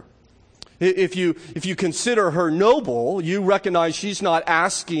her? If you consider her noble, you recognize she's not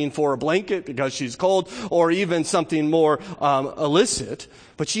asking for a blanket because she's cold or even something more illicit,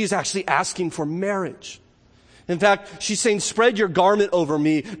 but she is actually asking for marriage. In fact, she's saying, spread your garment over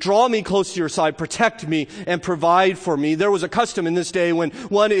me, draw me close to your side, protect me, and provide for me. There was a custom in this day when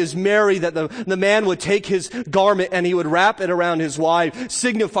one is married that the man would take his garment and he would wrap it around his wife,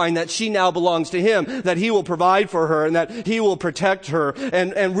 signifying that she now belongs to him, that he will provide for her, and that he will protect her.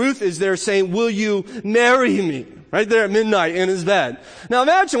 And Ruth is there saying, will you marry me? Right there at midnight in his bed. Now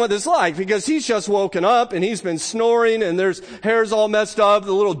imagine what this is like, because he's just woken up and he's been snoring and there's hair's all messed up,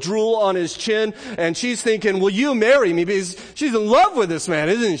 the little drool on his chin, and she's thinking, will you marry me? Because she's in love with this man,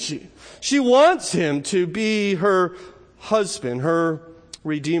 isn't she? She wants him to be her husband, her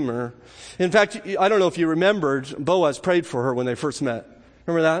redeemer. In fact, I don't know if you remembered, Boaz prayed for her when they first met.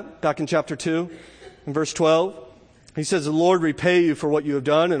 Remember that? Back in chapter 2, in verse 12. He says, the Lord repay you for what you have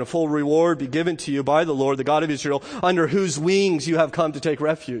done, and a full reward be given to you by the Lord, the God of Israel, under whose wings you have come to take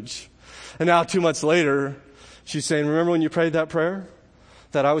refuge. And now 2 months later, she's saying, remember when you prayed that prayer?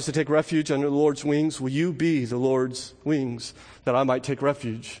 That I was to take refuge under the Lord's wings? Will you be the Lord's wings, that I might take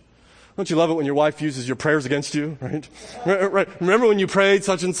refuge? Don't you love it when your wife uses your prayers against you, right? Remember when you prayed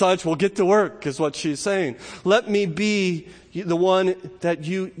such and such? Well, get to work, is what she's saying. Let me be the one that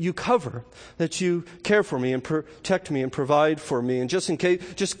you cover, that you care for me and protect me and provide for me. And just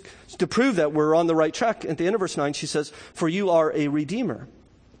to prove that we're on the right track, at the end of verse 9, she says, for you are a redeemer.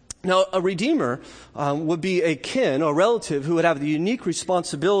 Now, a redeemer would be a kin, a relative, who would have the unique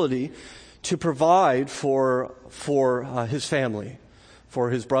responsibility to provide for his family, for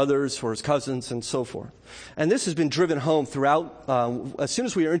his brothers, for his cousins, and so forth. And this has been driven home throughout. As soon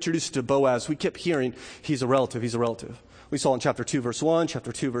as we are introduced to Boaz, we kept hearing, he's a relative, he's a relative. We saw in chapter 2, verse 1,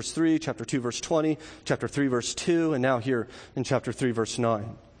 chapter 2, verse 3, chapter 2, verse 20, chapter 3, verse 2, and now here in chapter 3, verse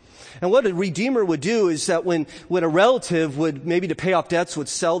 9. And what a redeemer would do is that when a relative would, maybe to pay off debts, would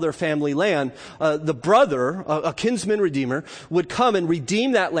sell their family land, the brother, a kinsman redeemer, would come and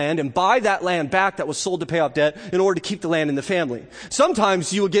redeem that land and buy that land back that was sold to pay off debt in order to keep the land in the family.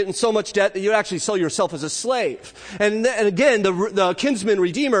 Sometimes you would get in so much debt that you would actually sell yourself as a slave. And again, the kinsman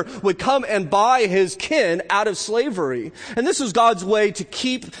redeemer would come and buy his kin out of slavery. And this was God's way to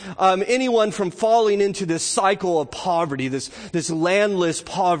keep anyone from falling into this cycle of poverty, this landless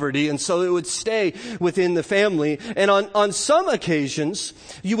poverty. And so it would stay within the family. And on some occasions,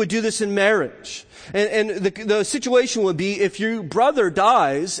 you would do this in marriage. And the situation would be, if your brother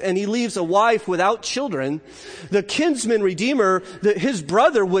dies and he leaves a wife without children, the kinsman redeemer, his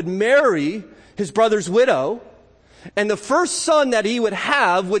brother would marry his brother's widow, and the first son that he would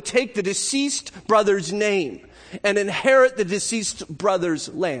have would take the deceased brother's name and inherit the deceased brother's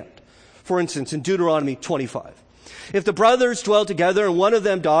land. For instance, in Deuteronomy 25. If the brothers dwell together and one of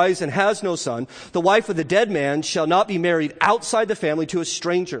them dies and has no son, the wife of the dead man shall not be married outside the family to a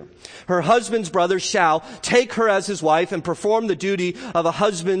stranger. Her husband's brother shall take her as his wife and perform the duty of a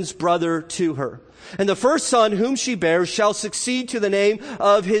husband's brother to her. And the first son whom she bears shall succeed to the name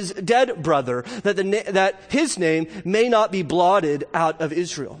of his dead brother, that his name may not be blotted out of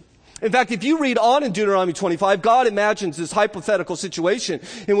Israel. In fact, if you read on in Deuteronomy 25, God imagines this hypothetical situation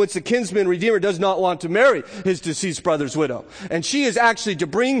in which the kinsman redeemer does not want to marry his deceased brother's widow. And she is actually to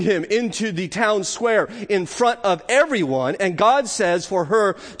bring him into the town square in front of everyone. And God says for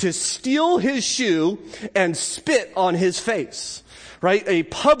her to steal his shoe and spit on his face. Right? A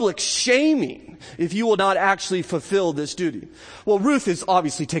public shaming if you will not actually fulfill this duty. Well, Ruth is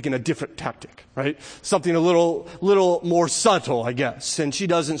obviously taking a different tactic, right? Something a little more subtle, I guess. And she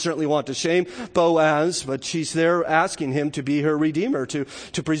doesn't certainly want to shame Boaz, but she's there asking him to be her redeemer, to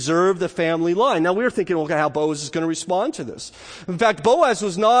preserve the family line. Now we're thinking, okay, how Boaz is going to respond to this. In fact, Boaz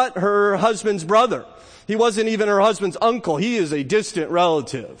was not her husband's brother. He wasn't even her husband's uncle. He is a distant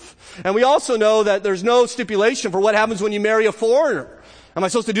relative. And we also know that there's no stipulation for what happens when you marry a foreigner. Am I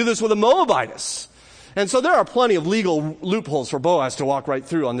supposed to do this with a Moabitess? And so there are plenty of legal loopholes for Boaz to walk right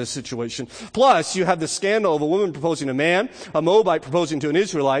through on this situation. Plus, you have the scandal of a woman proposing to a man, a Moabite proposing to an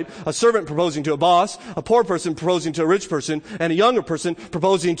Israelite, a servant proposing to a boss, a poor person proposing to a rich person, and a younger person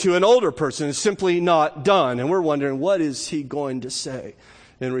proposing to an older person. It's simply not done. And we're wondering, what is he going to say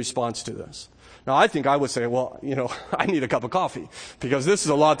in response to this? Now, I think I would say, well, I need a cup of coffee because this is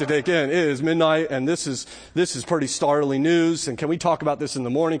a lot to take in. It is midnight and this is pretty startling news. And can we talk about this in the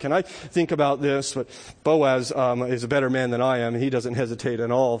morning? Can I think about this? But Boaz is a better man than I am. He doesn't hesitate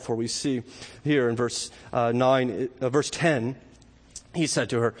at all, for we see here in verse 10, he said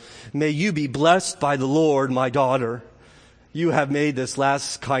to her, "May you be blessed by the Lord, my daughter. You have made this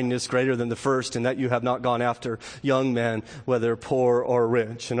last kindness greater than the first, in that you have not gone after young men, whether poor or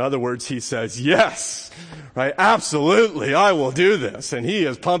rich." In other words, he says, yes, right? Absolutely, I will do this. And he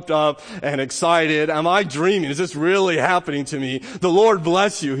is pumped up and excited. Am I dreaming? Is this really happening to me? The Lord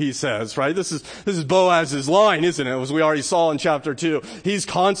bless you, he says, right? This is Boaz's line, isn't it? As we already saw in chapter 2. He's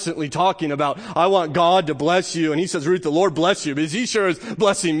constantly talking about, I want God to bless you. And he says, Ruth, the Lord bless you, because he sure is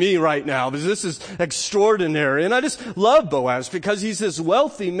blessing me right now, because this is extraordinary. And I just love Boaz because he's this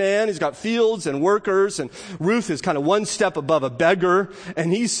wealthy man. He's got fields and workers, and Ruth is kind of one step above a beggar.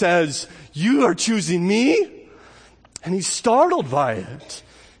 And he says, you are choosing me? And he's startled by it.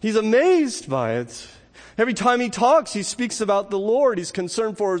 He's amazed by it. Every time he talks, he speaks about the Lord. He's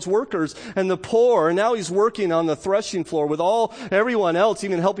concerned for his workers and the poor. And now he's working on the threshing floor with everyone else,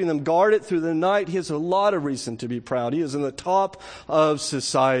 even helping them guard it through the night. He has a lot of reason to be proud. He is in the top of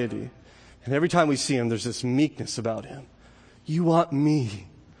society. And every time we see him, there's this meekness about him. You want me?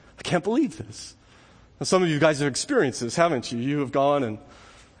 I can't believe this. Now, some of you guys have experienced this, haven't you? You have gone and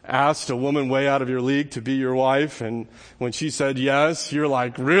asked a woman way out of your league to be your wife, and when she said yes, you're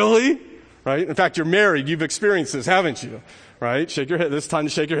like, really? Right? In fact, you're married. You've experienced this, haven't you? Right? Shake your head. This time to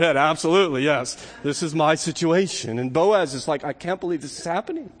shake your head. Absolutely, yes. This is my situation. And Boaz is like, I can't believe this is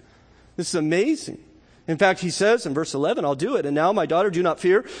happening. This is amazing. In fact, he says in verse 11, I'll do it. And now, my daughter, do not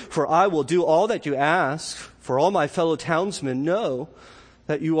fear, for I will do all that you ask. For all my fellow townsmen know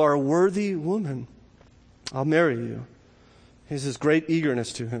that you are a worthy woman. I'll marry you. He has this great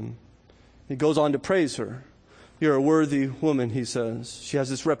eagerness to him. He goes on to praise her. You're a worthy woman, he says. She has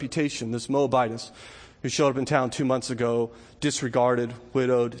this reputation, this Moabitess, who showed up in town 2 months ago, disregarded,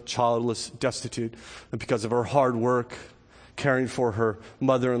 widowed, childless, destitute. And because of her hard work, caring for her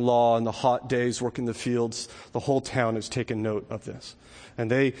mother-in-law in the hot days, working the fields, the whole town has taken note of this. And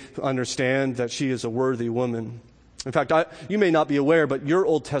they understand that she is a worthy woman. In fact, you may not be aware, but your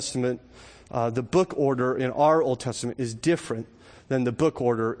Old Testament, the book order in our Old Testament is different than the book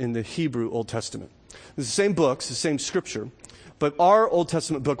order in the Hebrew Old Testament. It's the same books, the same scripture, but our Old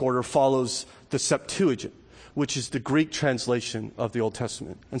Testament book order follows the Septuagint, which is the Greek translation of the Old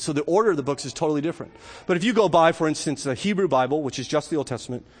Testament. And so the order of the books is totally different. But if you go by, for instance, the Hebrew Bible, which is just the Old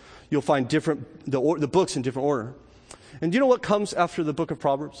Testament, you'll find the books in different order. And do you know what comes after the book of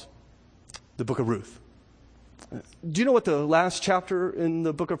Proverbs? The book of Ruth. Do you know what the last chapter in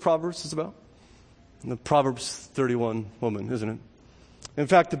the book of Proverbs is about? The Proverbs 31 woman, isn't it? In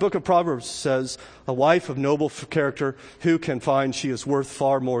fact, the book of Proverbs says, a wife of noble character, who can find? She is worth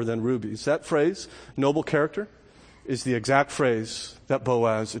far more than rubies. That phrase, noble character, is the exact phrase that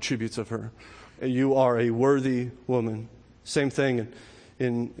Boaz attributes of her. You are a worthy woman. Same thing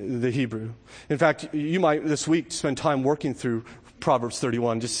in the Hebrew. In fact, you might this week spend time working through Proverbs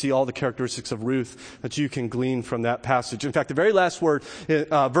 31, just see all the characteristics of Ruth that you can glean from that passage. In fact, the very last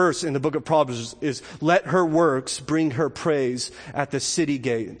verse in the book of Proverbs is, let her works bring her praise at the city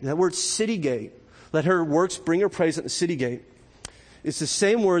gate. That word city gate, let her works bring her praise at the city gate. It's the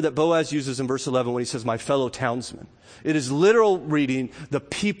same word that Boaz uses in verse 11 when he says, my fellow townsmen. It is literal reading, the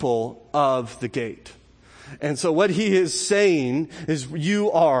people of the gate. And so what he is saying is, you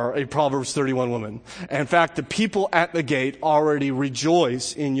are a Proverbs 31 woman. In fact, the people at the gate already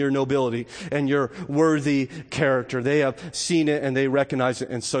rejoice in your nobility and your worthy character. They have seen it and they recognize it,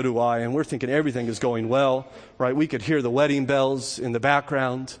 and so do I. And we're thinking everything is going well, right? We could hear the wedding bells in the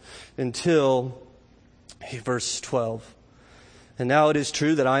background until verse 12. And now it is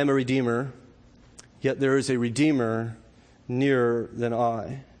true that I am a redeemer, yet there is a redeemer nearer than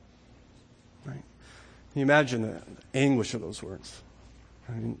I. Can you imagine the anguish of those words?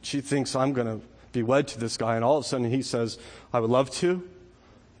 I mean, she thinks, I'm going to be wed to this guy, and all of a sudden he says, I would love to,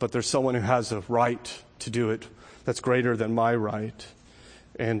 but there's someone who has a right to do it that's greater than my right.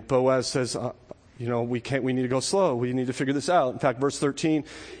 And Boaz says, we need to go slow. We need to figure this out. In fact, verse 13,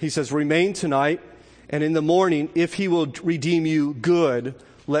 he says, remain tonight, and in the morning, if he will redeem you, good,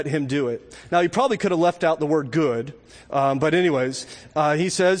 let him do it. Now, he probably could have left out the word good, but anyways, he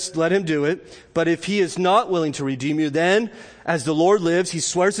says, let him do it. But if he is not willing to redeem you, then, as the Lord lives, he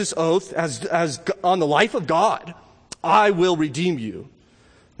swears this oath as on the life of God, I will redeem you.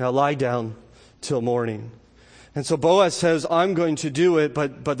 Now lie down till morning. And so Boaz says, I'm going to do it,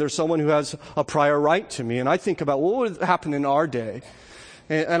 but there's someone who has a prior right to me. And I think about what would happen in our day.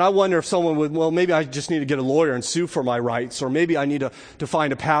 And I wonder if someone would, well, maybe I just need to get a lawyer and sue for my rights, or maybe I need to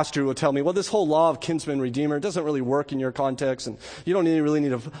find a pastor who will tell me, well, this whole law of kinsman redeemer doesn't really work in your context, and you don't really need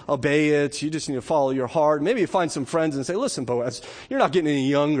to obey it. You just need to follow your heart. Maybe you find some friends and say, listen, Boaz, you're not getting any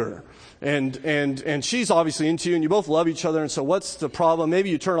younger. And she's obviously into you, and you both love each other, and so what's the problem? Maybe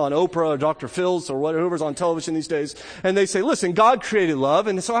you turn on Oprah or Dr. Phil's or whatever's on television these days, and they say, listen, God created love,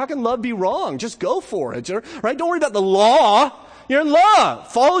 and so how can love be wrong? Just go for it, right? Don't worry about the law. You're in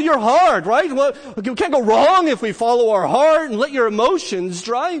love. Follow your heart, right? Well, we can't go wrong if we follow our heart and let your emotions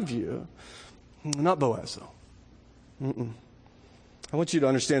drive you. Not Boaz, though. I want you to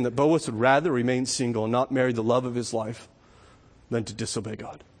understand that Boaz would rather remain single and not marry the love of his life than to disobey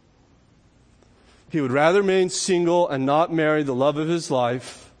God. He would rather remain single and not marry the love of his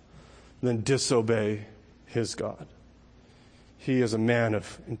life than disobey his God. He is a man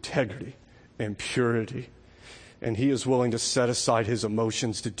of integrity and purity. And he is willing to set aside his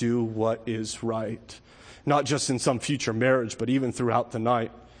emotions to do what is right. Not just in some future marriage, but even throughout the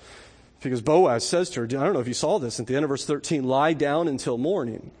night. Because Boaz says to her, I don't know if you saw this at the end of verse 13, lie down until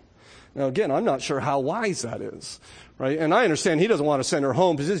morning. Now again, I'm not sure how wise that is. Right? And I understand he doesn't want to send her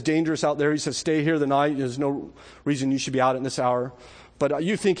home because it's dangerous out there. He says, stay here the night. There's no reason you should be out at this hour. But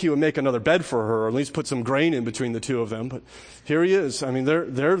you think he would make another bed for her, or at least put some grain in between the two of them. But here he is. I mean, they're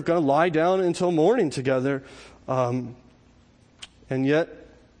going to lie down until morning together. And yet,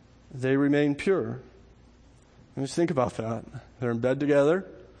 they remain pure. And just think about that. They're in bed together.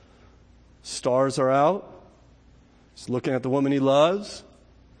 Stars are out. He's looking at the woman he loves.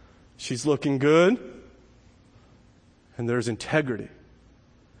 She's looking good. And there's integrity.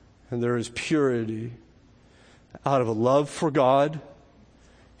 And there is purity. Out of a love for God,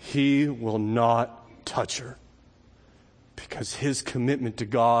 he will not touch her. Because his commitment to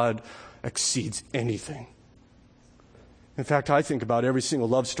God exceeds anything. In fact, I think about every single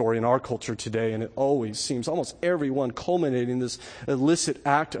love story in our culture today, and it always seems, almost everyone culminating this illicit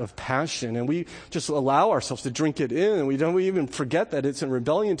act of passion. And we just allow ourselves to drink it in, and we even forget that it's in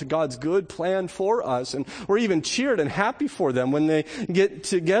rebellion to God's good plan for us. And we're even cheered and happy for them when they get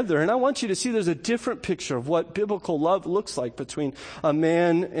together. And I want you to see there's a different picture of what biblical love looks like between a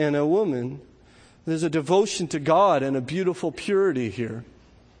man and a woman. There's a devotion to God and a beautiful purity here.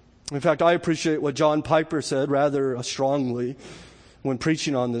 In fact, I appreciate what John Piper said rather strongly when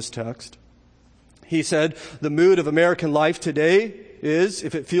preaching on this text. He said, the mood of American life today is,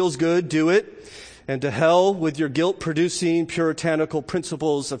 if it feels good, do it. And to hell with your guilt-producing puritanical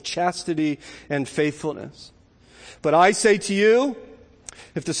principles of chastity and faithfulness. But I say to you,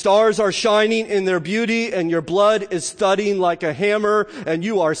 if the stars are shining in their beauty and your blood is thudding like a hammer and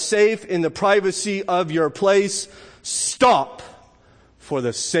you are safe in the privacy of your place, stop. For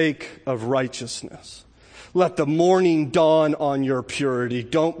the sake of righteousness. Let the morning dawn on your purity.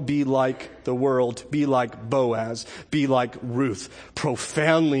 Don't be like the world. Be like Boaz. Be like Ruth.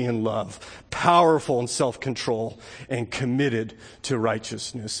 Profoundly in love. Powerful in self-control. And committed to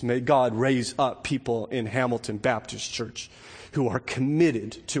righteousness. May God raise up people in Hamilton Baptist Church who are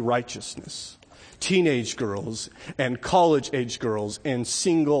committed to righteousness. Teenage girls and college-age girls and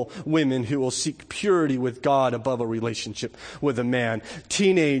single women who will seek purity with God above a relationship with a man.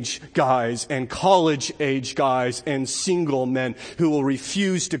 Teenage guys and college-age guys and single men who will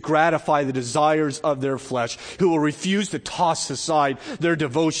refuse to gratify the desires of their flesh, who will refuse to toss aside their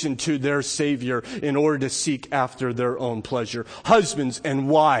devotion to their Savior in order to seek after their own pleasure. Husbands and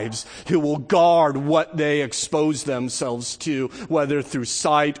wives who will guard what they expose themselves to, whether through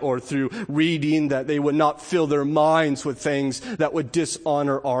sight or through reading, that they would not fill their minds with things that would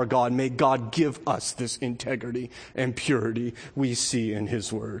dishonor our God. May God give us this integrity and purity we see in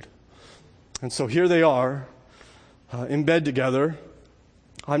His Word. And so here they are, in bed together.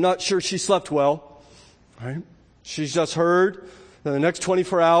 I'm not sure she slept well. Right? She's just heard that in the next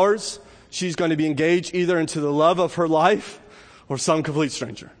 24 hours, she's going to be engaged either into the love of her life or some complete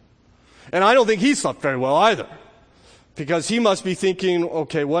stranger. And I don't think he slept very well either. Because he must be thinking,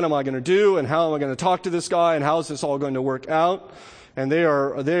 okay, what am I going to do? And how am I going to talk to this guy? And how is this all going to work out? And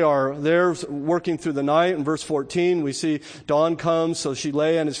they're working through the night. In verse 14, we see dawn comes, so she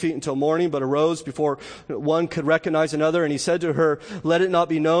lay on his feet until morning, but arose before one could recognize another. And he said to her, let it not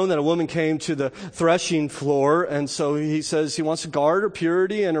be known that a woman came to the threshing floor. And so he says he wants to guard her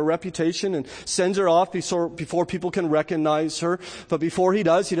purity and her reputation and sends her off before people can recognize her. But before he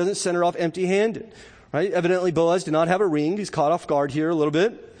does, he doesn't send her off empty-handed. Right? Evidently, Boaz did not have a ring. He's caught off guard here a little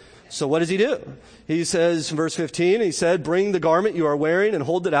bit. So what does he do? He says in verse 15, he said, bring the garment you are wearing and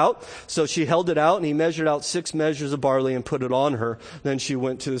hold it out. So she held it out, and he measured out 6 measures of barley and put it on her. Then she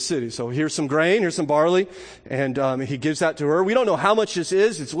went to the city. So here's some grain, here's some barley, and he gives that to her. We don't know how much this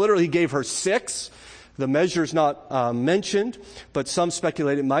is. It's literally, he gave her 6. The measure's not mentioned, but some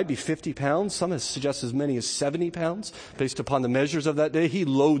speculate it might be 50 pounds. Some suggest as many as 70 pounds based upon the measures of that day. He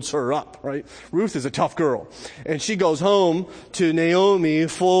loads her up, right? Ruth is a tough girl. And she goes home to Naomi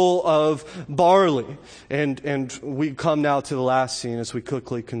full of barley. And we come now to the last scene as we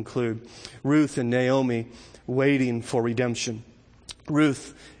quickly conclude. Ruth and Naomi waiting for redemption.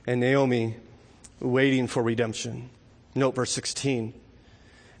 Ruth and Naomi waiting for redemption. Note verse 16.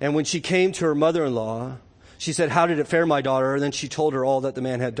 And when she came to her mother-in-law, she said, how did it fare, my daughter? And then she told her all that the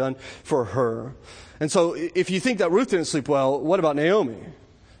man had done for her. And so if you think that Ruth didn't sleep well, what about Naomi?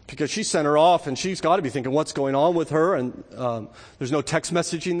 Because she sent her off, and she's got to be thinking what's going on with her. And there's no text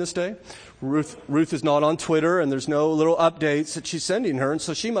messaging this day. Ruth is not on Twitter, and there's no little updates that she's sending her. And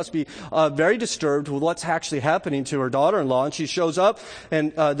so she must be very disturbed with what's actually happening to her daughter-in-law. And she shows up,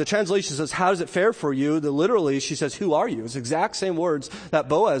 and the translation says, how does it fare for you? Literally, she says, who are you? It's the exact same words that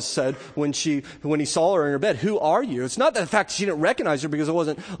Boaz said when he saw her in her bed. Who are you? It's not the fact she didn't recognize her because it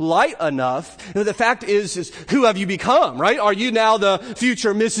wasn't light enough. The fact is who have you become, right? Are you now the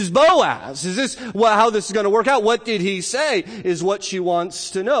future Mrs. Boaz? Is this how this is going to work out? What did he say is what she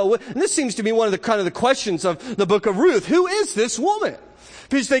wants to know. And this seems to be one of the questions of the book of Ruth. Who is this woman?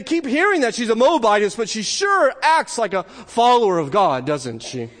 Because they keep hearing that she's a Moabitess, but she sure acts like a follower of God, doesn't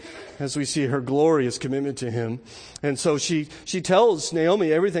she? As we see her glorious commitment to him. And so she tells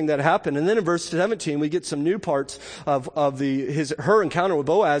Naomi everything that happened. And then in verse 17, we get some new parts of her encounter with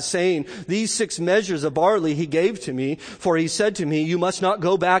Boaz, saying, these 6 measures of barley he gave to me, for he said to me, you must not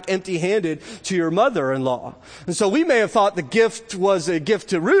go back empty-handed to your mother-in-law. And so we may have thought the gift was a gift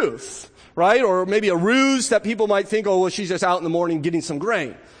to Ruth, right? Or maybe a ruse that people might think, oh, well, she's just out in the morning getting some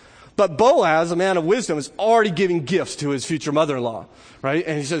grain. But Boaz, a man of wisdom, is already giving gifts to his future mother-in-law, right?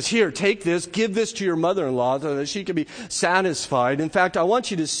 And he says, here, take this, give this to your mother-in-law so that she can be satisfied. In fact, I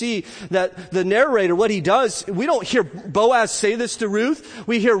want you to see that the narrator, what he does, we don't hear Boaz say this to Ruth.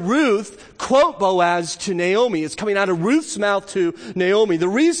 We hear Ruth quote Boaz to Naomi. It's coming out of Ruth's mouth to Naomi. The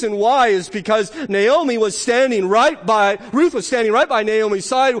reason why is because Ruth was standing right by Naomi's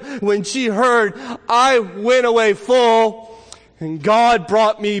side when she heard, I went away full, and God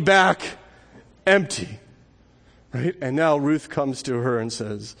brought me back empty. Right? And now Ruth comes to her and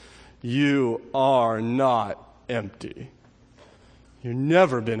says, you are not empty. You've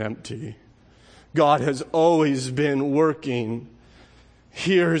never been empty. God has always been working.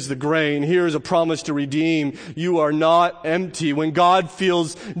 Here's the grain. Here's a promise to redeem. You are not empty. When God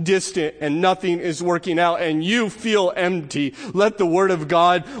feels distant and nothing is working out and you feel empty, let the word of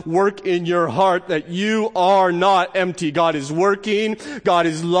God work in your heart that you are not empty. God is working. God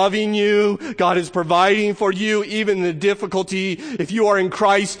is loving you. God is providing for you, even in the difficulty. If you are in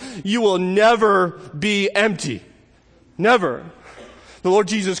Christ, you will never be empty. Never. The Lord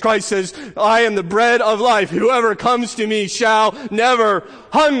Jesus Christ says, I am the bread of life. Whoever comes to me shall never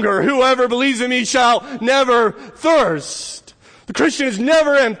hunger. Whoever believes in me shall never thirst. The Christian is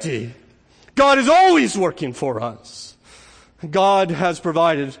never empty. God is always working for us. God has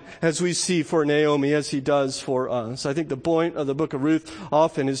provided, as we see for Naomi, as he does for us. I think the point of the book of Ruth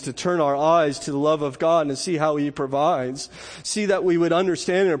often is to turn our eyes to the love of God and see how he provides. See that we would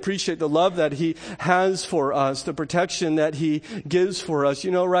understand and appreciate the love that he has for us, the protection that he gives for us. You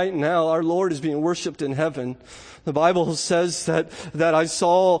know, right now, our Lord is being worshiped in heaven. The Bible says that I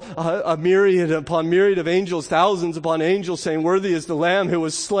saw a myriad upon myriad of angels, thousands upon angels saying, worthy is the Lamb who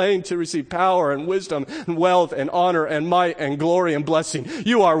was slain to receive power and wisdom and wealth and honor and might and glory and blessing.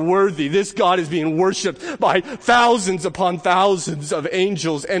 You are worthy. This God is being worshiped by thousands upon thousands of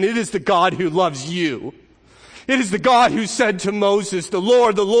angels, and it is the God who loves you. It is the God who said to Moses, the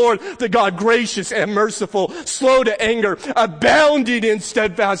Lord, the God gracious and merciful, slow to anger, abounding in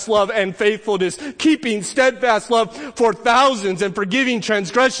steadfast love and faithfulness, keeping steadfast love for thousands and forgiving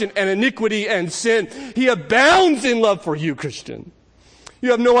transgression and iniquity and sin. He abounds in love for you, Christian. You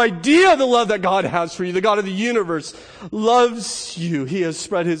have no idea the love that God has for you. The God of the universe loves you. He has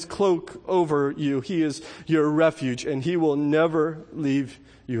spread his cloak over you. He is your refuge, and he will never leave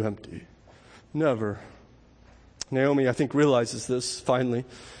you empty. Never. Naomi, I think, realizes this finally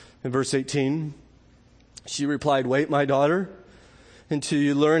in verse 18. She replied, "Wait, my daughter, until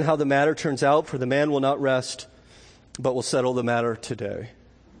you learn how the matter turns out, for the man will not rest, but will settle the matter today."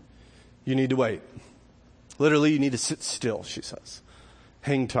 You need to wait. Literally, you need to sit still, she says.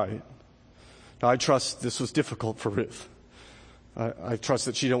 Hang tight. Now, I trust this was difficult for Ruth. I trust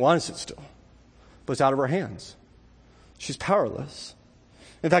that she didn't want to sit still. But it's out of her hands. She's powerless.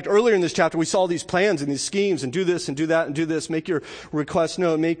 In fact, earlier in this chapter, we saw these plans and these schemes and do this and do that and do this. Make your request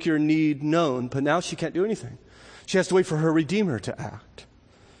known. Make your need known. But now she can't do anything. She has to wait for her Redeemer to act.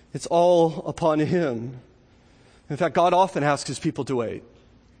 It's all upon him. In fact, God often asks his people to wait.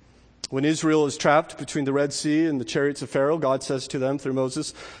 When Israel is trapped between the Red Sea and the chariots of Pharaoh, God says to them through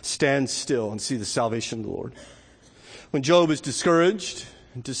Moses, "Stand still and see the salvation of the Lord." When Job is discouraged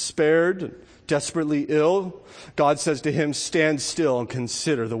and despaired and desperately ill, God says to him, "Stand still and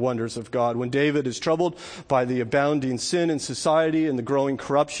consider the wonders of God." When David is troubled by the abounding sin in society and the growing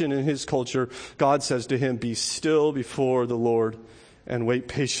corruption in his culture, God says to him, "Be still before the Lord and wait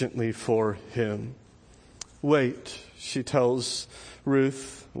patiently for him." Wait, she tells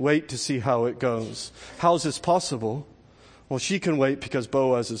Ruth. Wait to see how it goes. How is this possible? Well, she can wait because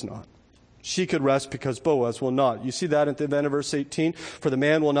Boaz is not. She could rest because Boaz will not. You see that at the end of verse 18? For the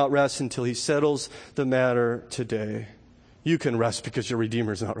man will not rest until he settles the matter today. You can rest because your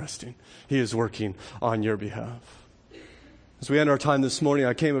Redeemer is not resting. He is working on your behalf. As we end our time this morning,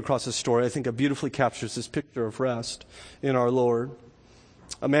 I came across a story I think it beautifully captures this picture of rest in our Lord.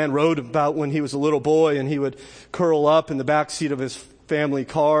 A man wrote about when he was a little boy and he would curl up in the back seat of his family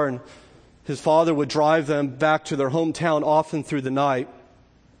car, and his father would drive them back to their hometown often through the night.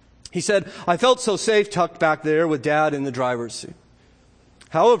 He said, "I felt so safe tucked back there with Dad in the driver's seat."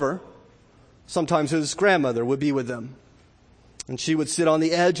 However, sometimes his grandmother would be with them, and she would sit on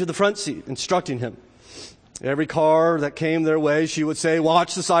the edge of the front seat, instructing him. Every car that came their way, she would say,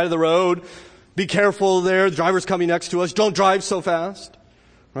 "Watch the side of the road. Be careful there. The driver's coming next to us. Don't drive so fast."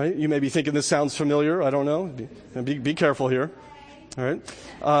 Right? You may be thinking this sounds familiar. I don't know. Be careful here. All right.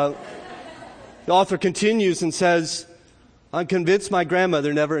 The author continues and says, "I'm convinced my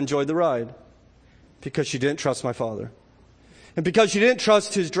grandmother never enjoyed the ride because she didn't trust my father. And because she didn't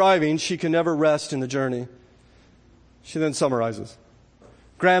trust his driving, she can never rest in the journey." She then summarizes,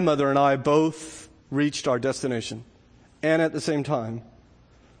 "Grandmother and I both reached our destination, and at the same time.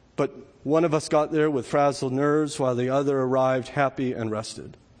 But one of us got there with frazzled nerves while the other arrived happy and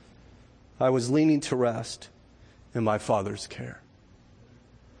rested. I was leaning to rest in my father's care."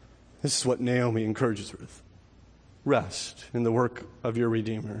 This is what Naomi encourages Ruth. Rest in the work of your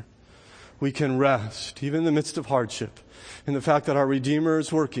Redeemer. We can rest, even in the midst of hardship, in the fact that our Redeemer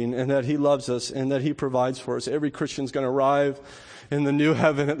is working and that he loves us and that he provides for us. Every Christian's going to arrive in the new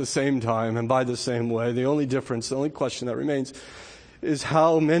heaven at the same time and by the same way. The only difference, the only question that remains is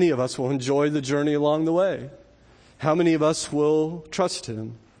how many of us will enjoy the journey along the way. How many of us will trust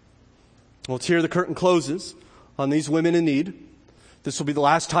him? Well, it's here the curtain closes on these women in need. This will be the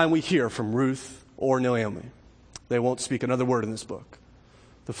last time we hear from Ruth or Naomi. They won't speak another word in this book.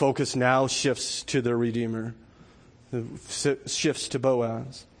 The focus now shifts to their Redeemer. It shifts to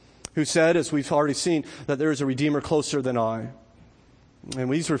Boaz, who said, as we've already seen, that there is a Redeemer closer than I.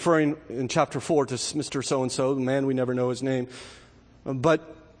 And he's referring in chapter 4 to Mr. So-and-so, the man we never know his name. But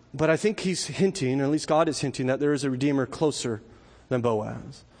I think he's hinting, at least God is hinting, that there is a Redeemer closer than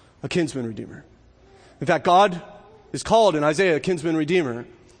Boaz, a kinsman Redeemer. In fact, God is called in Isaiah a kinsman Redeemer.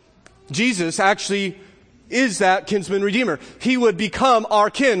 Jesus actually is that kinsman Redeemer. He would become our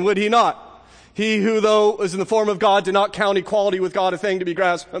kin, would he not? He who, though is in the form of God, did not count equality with God a thing to be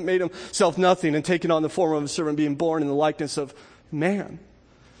grasped, but made himself nothing and taken on the form of a servant, being born in the likeness of man.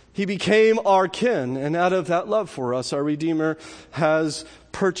 He became our kin, and out of that love for us, our Redeemer has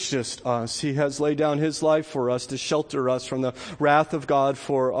purchased us. He has laid down his life for us to shelter us from the wrath of God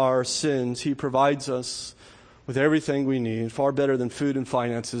for our sins. He provides us with everything we need, far better than food and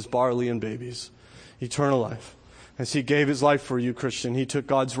finances, barley and babies, eternal life. As he gave his life for you, Christian, he took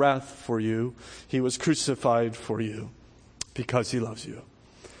God's wrath for you. He was crucified for you because he loves you.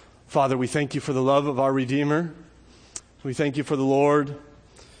 Father, we thank you for the love of our Redeemer. We thank you for the Lord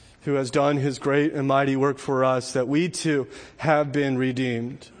who has done his great and mighty work for us, that we too have been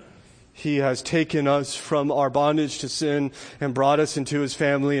redeemed. He has taken us from our bondage to sin and brought us into his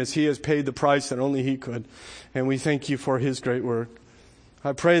family as he has paid the price that only he could. And we thank you for his great work.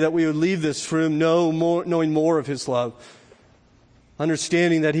 I pray that we would leave this room knowing more of his love,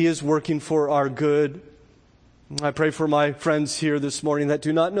 understanding that He is working for our good. I pray for my friends here this morning that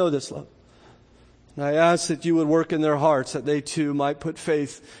do not know this love. And I ask that you would work in their hearts, that they too might put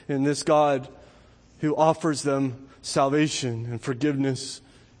faith in this God who offers them salvation and forgiveness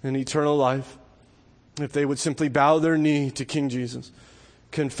and eternal life. If they would simply bow their knee to King Jesus,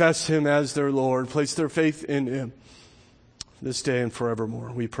 confess Him as their Lord, place their faith in Him this day and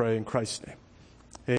forevermore. We pray in Christ's name.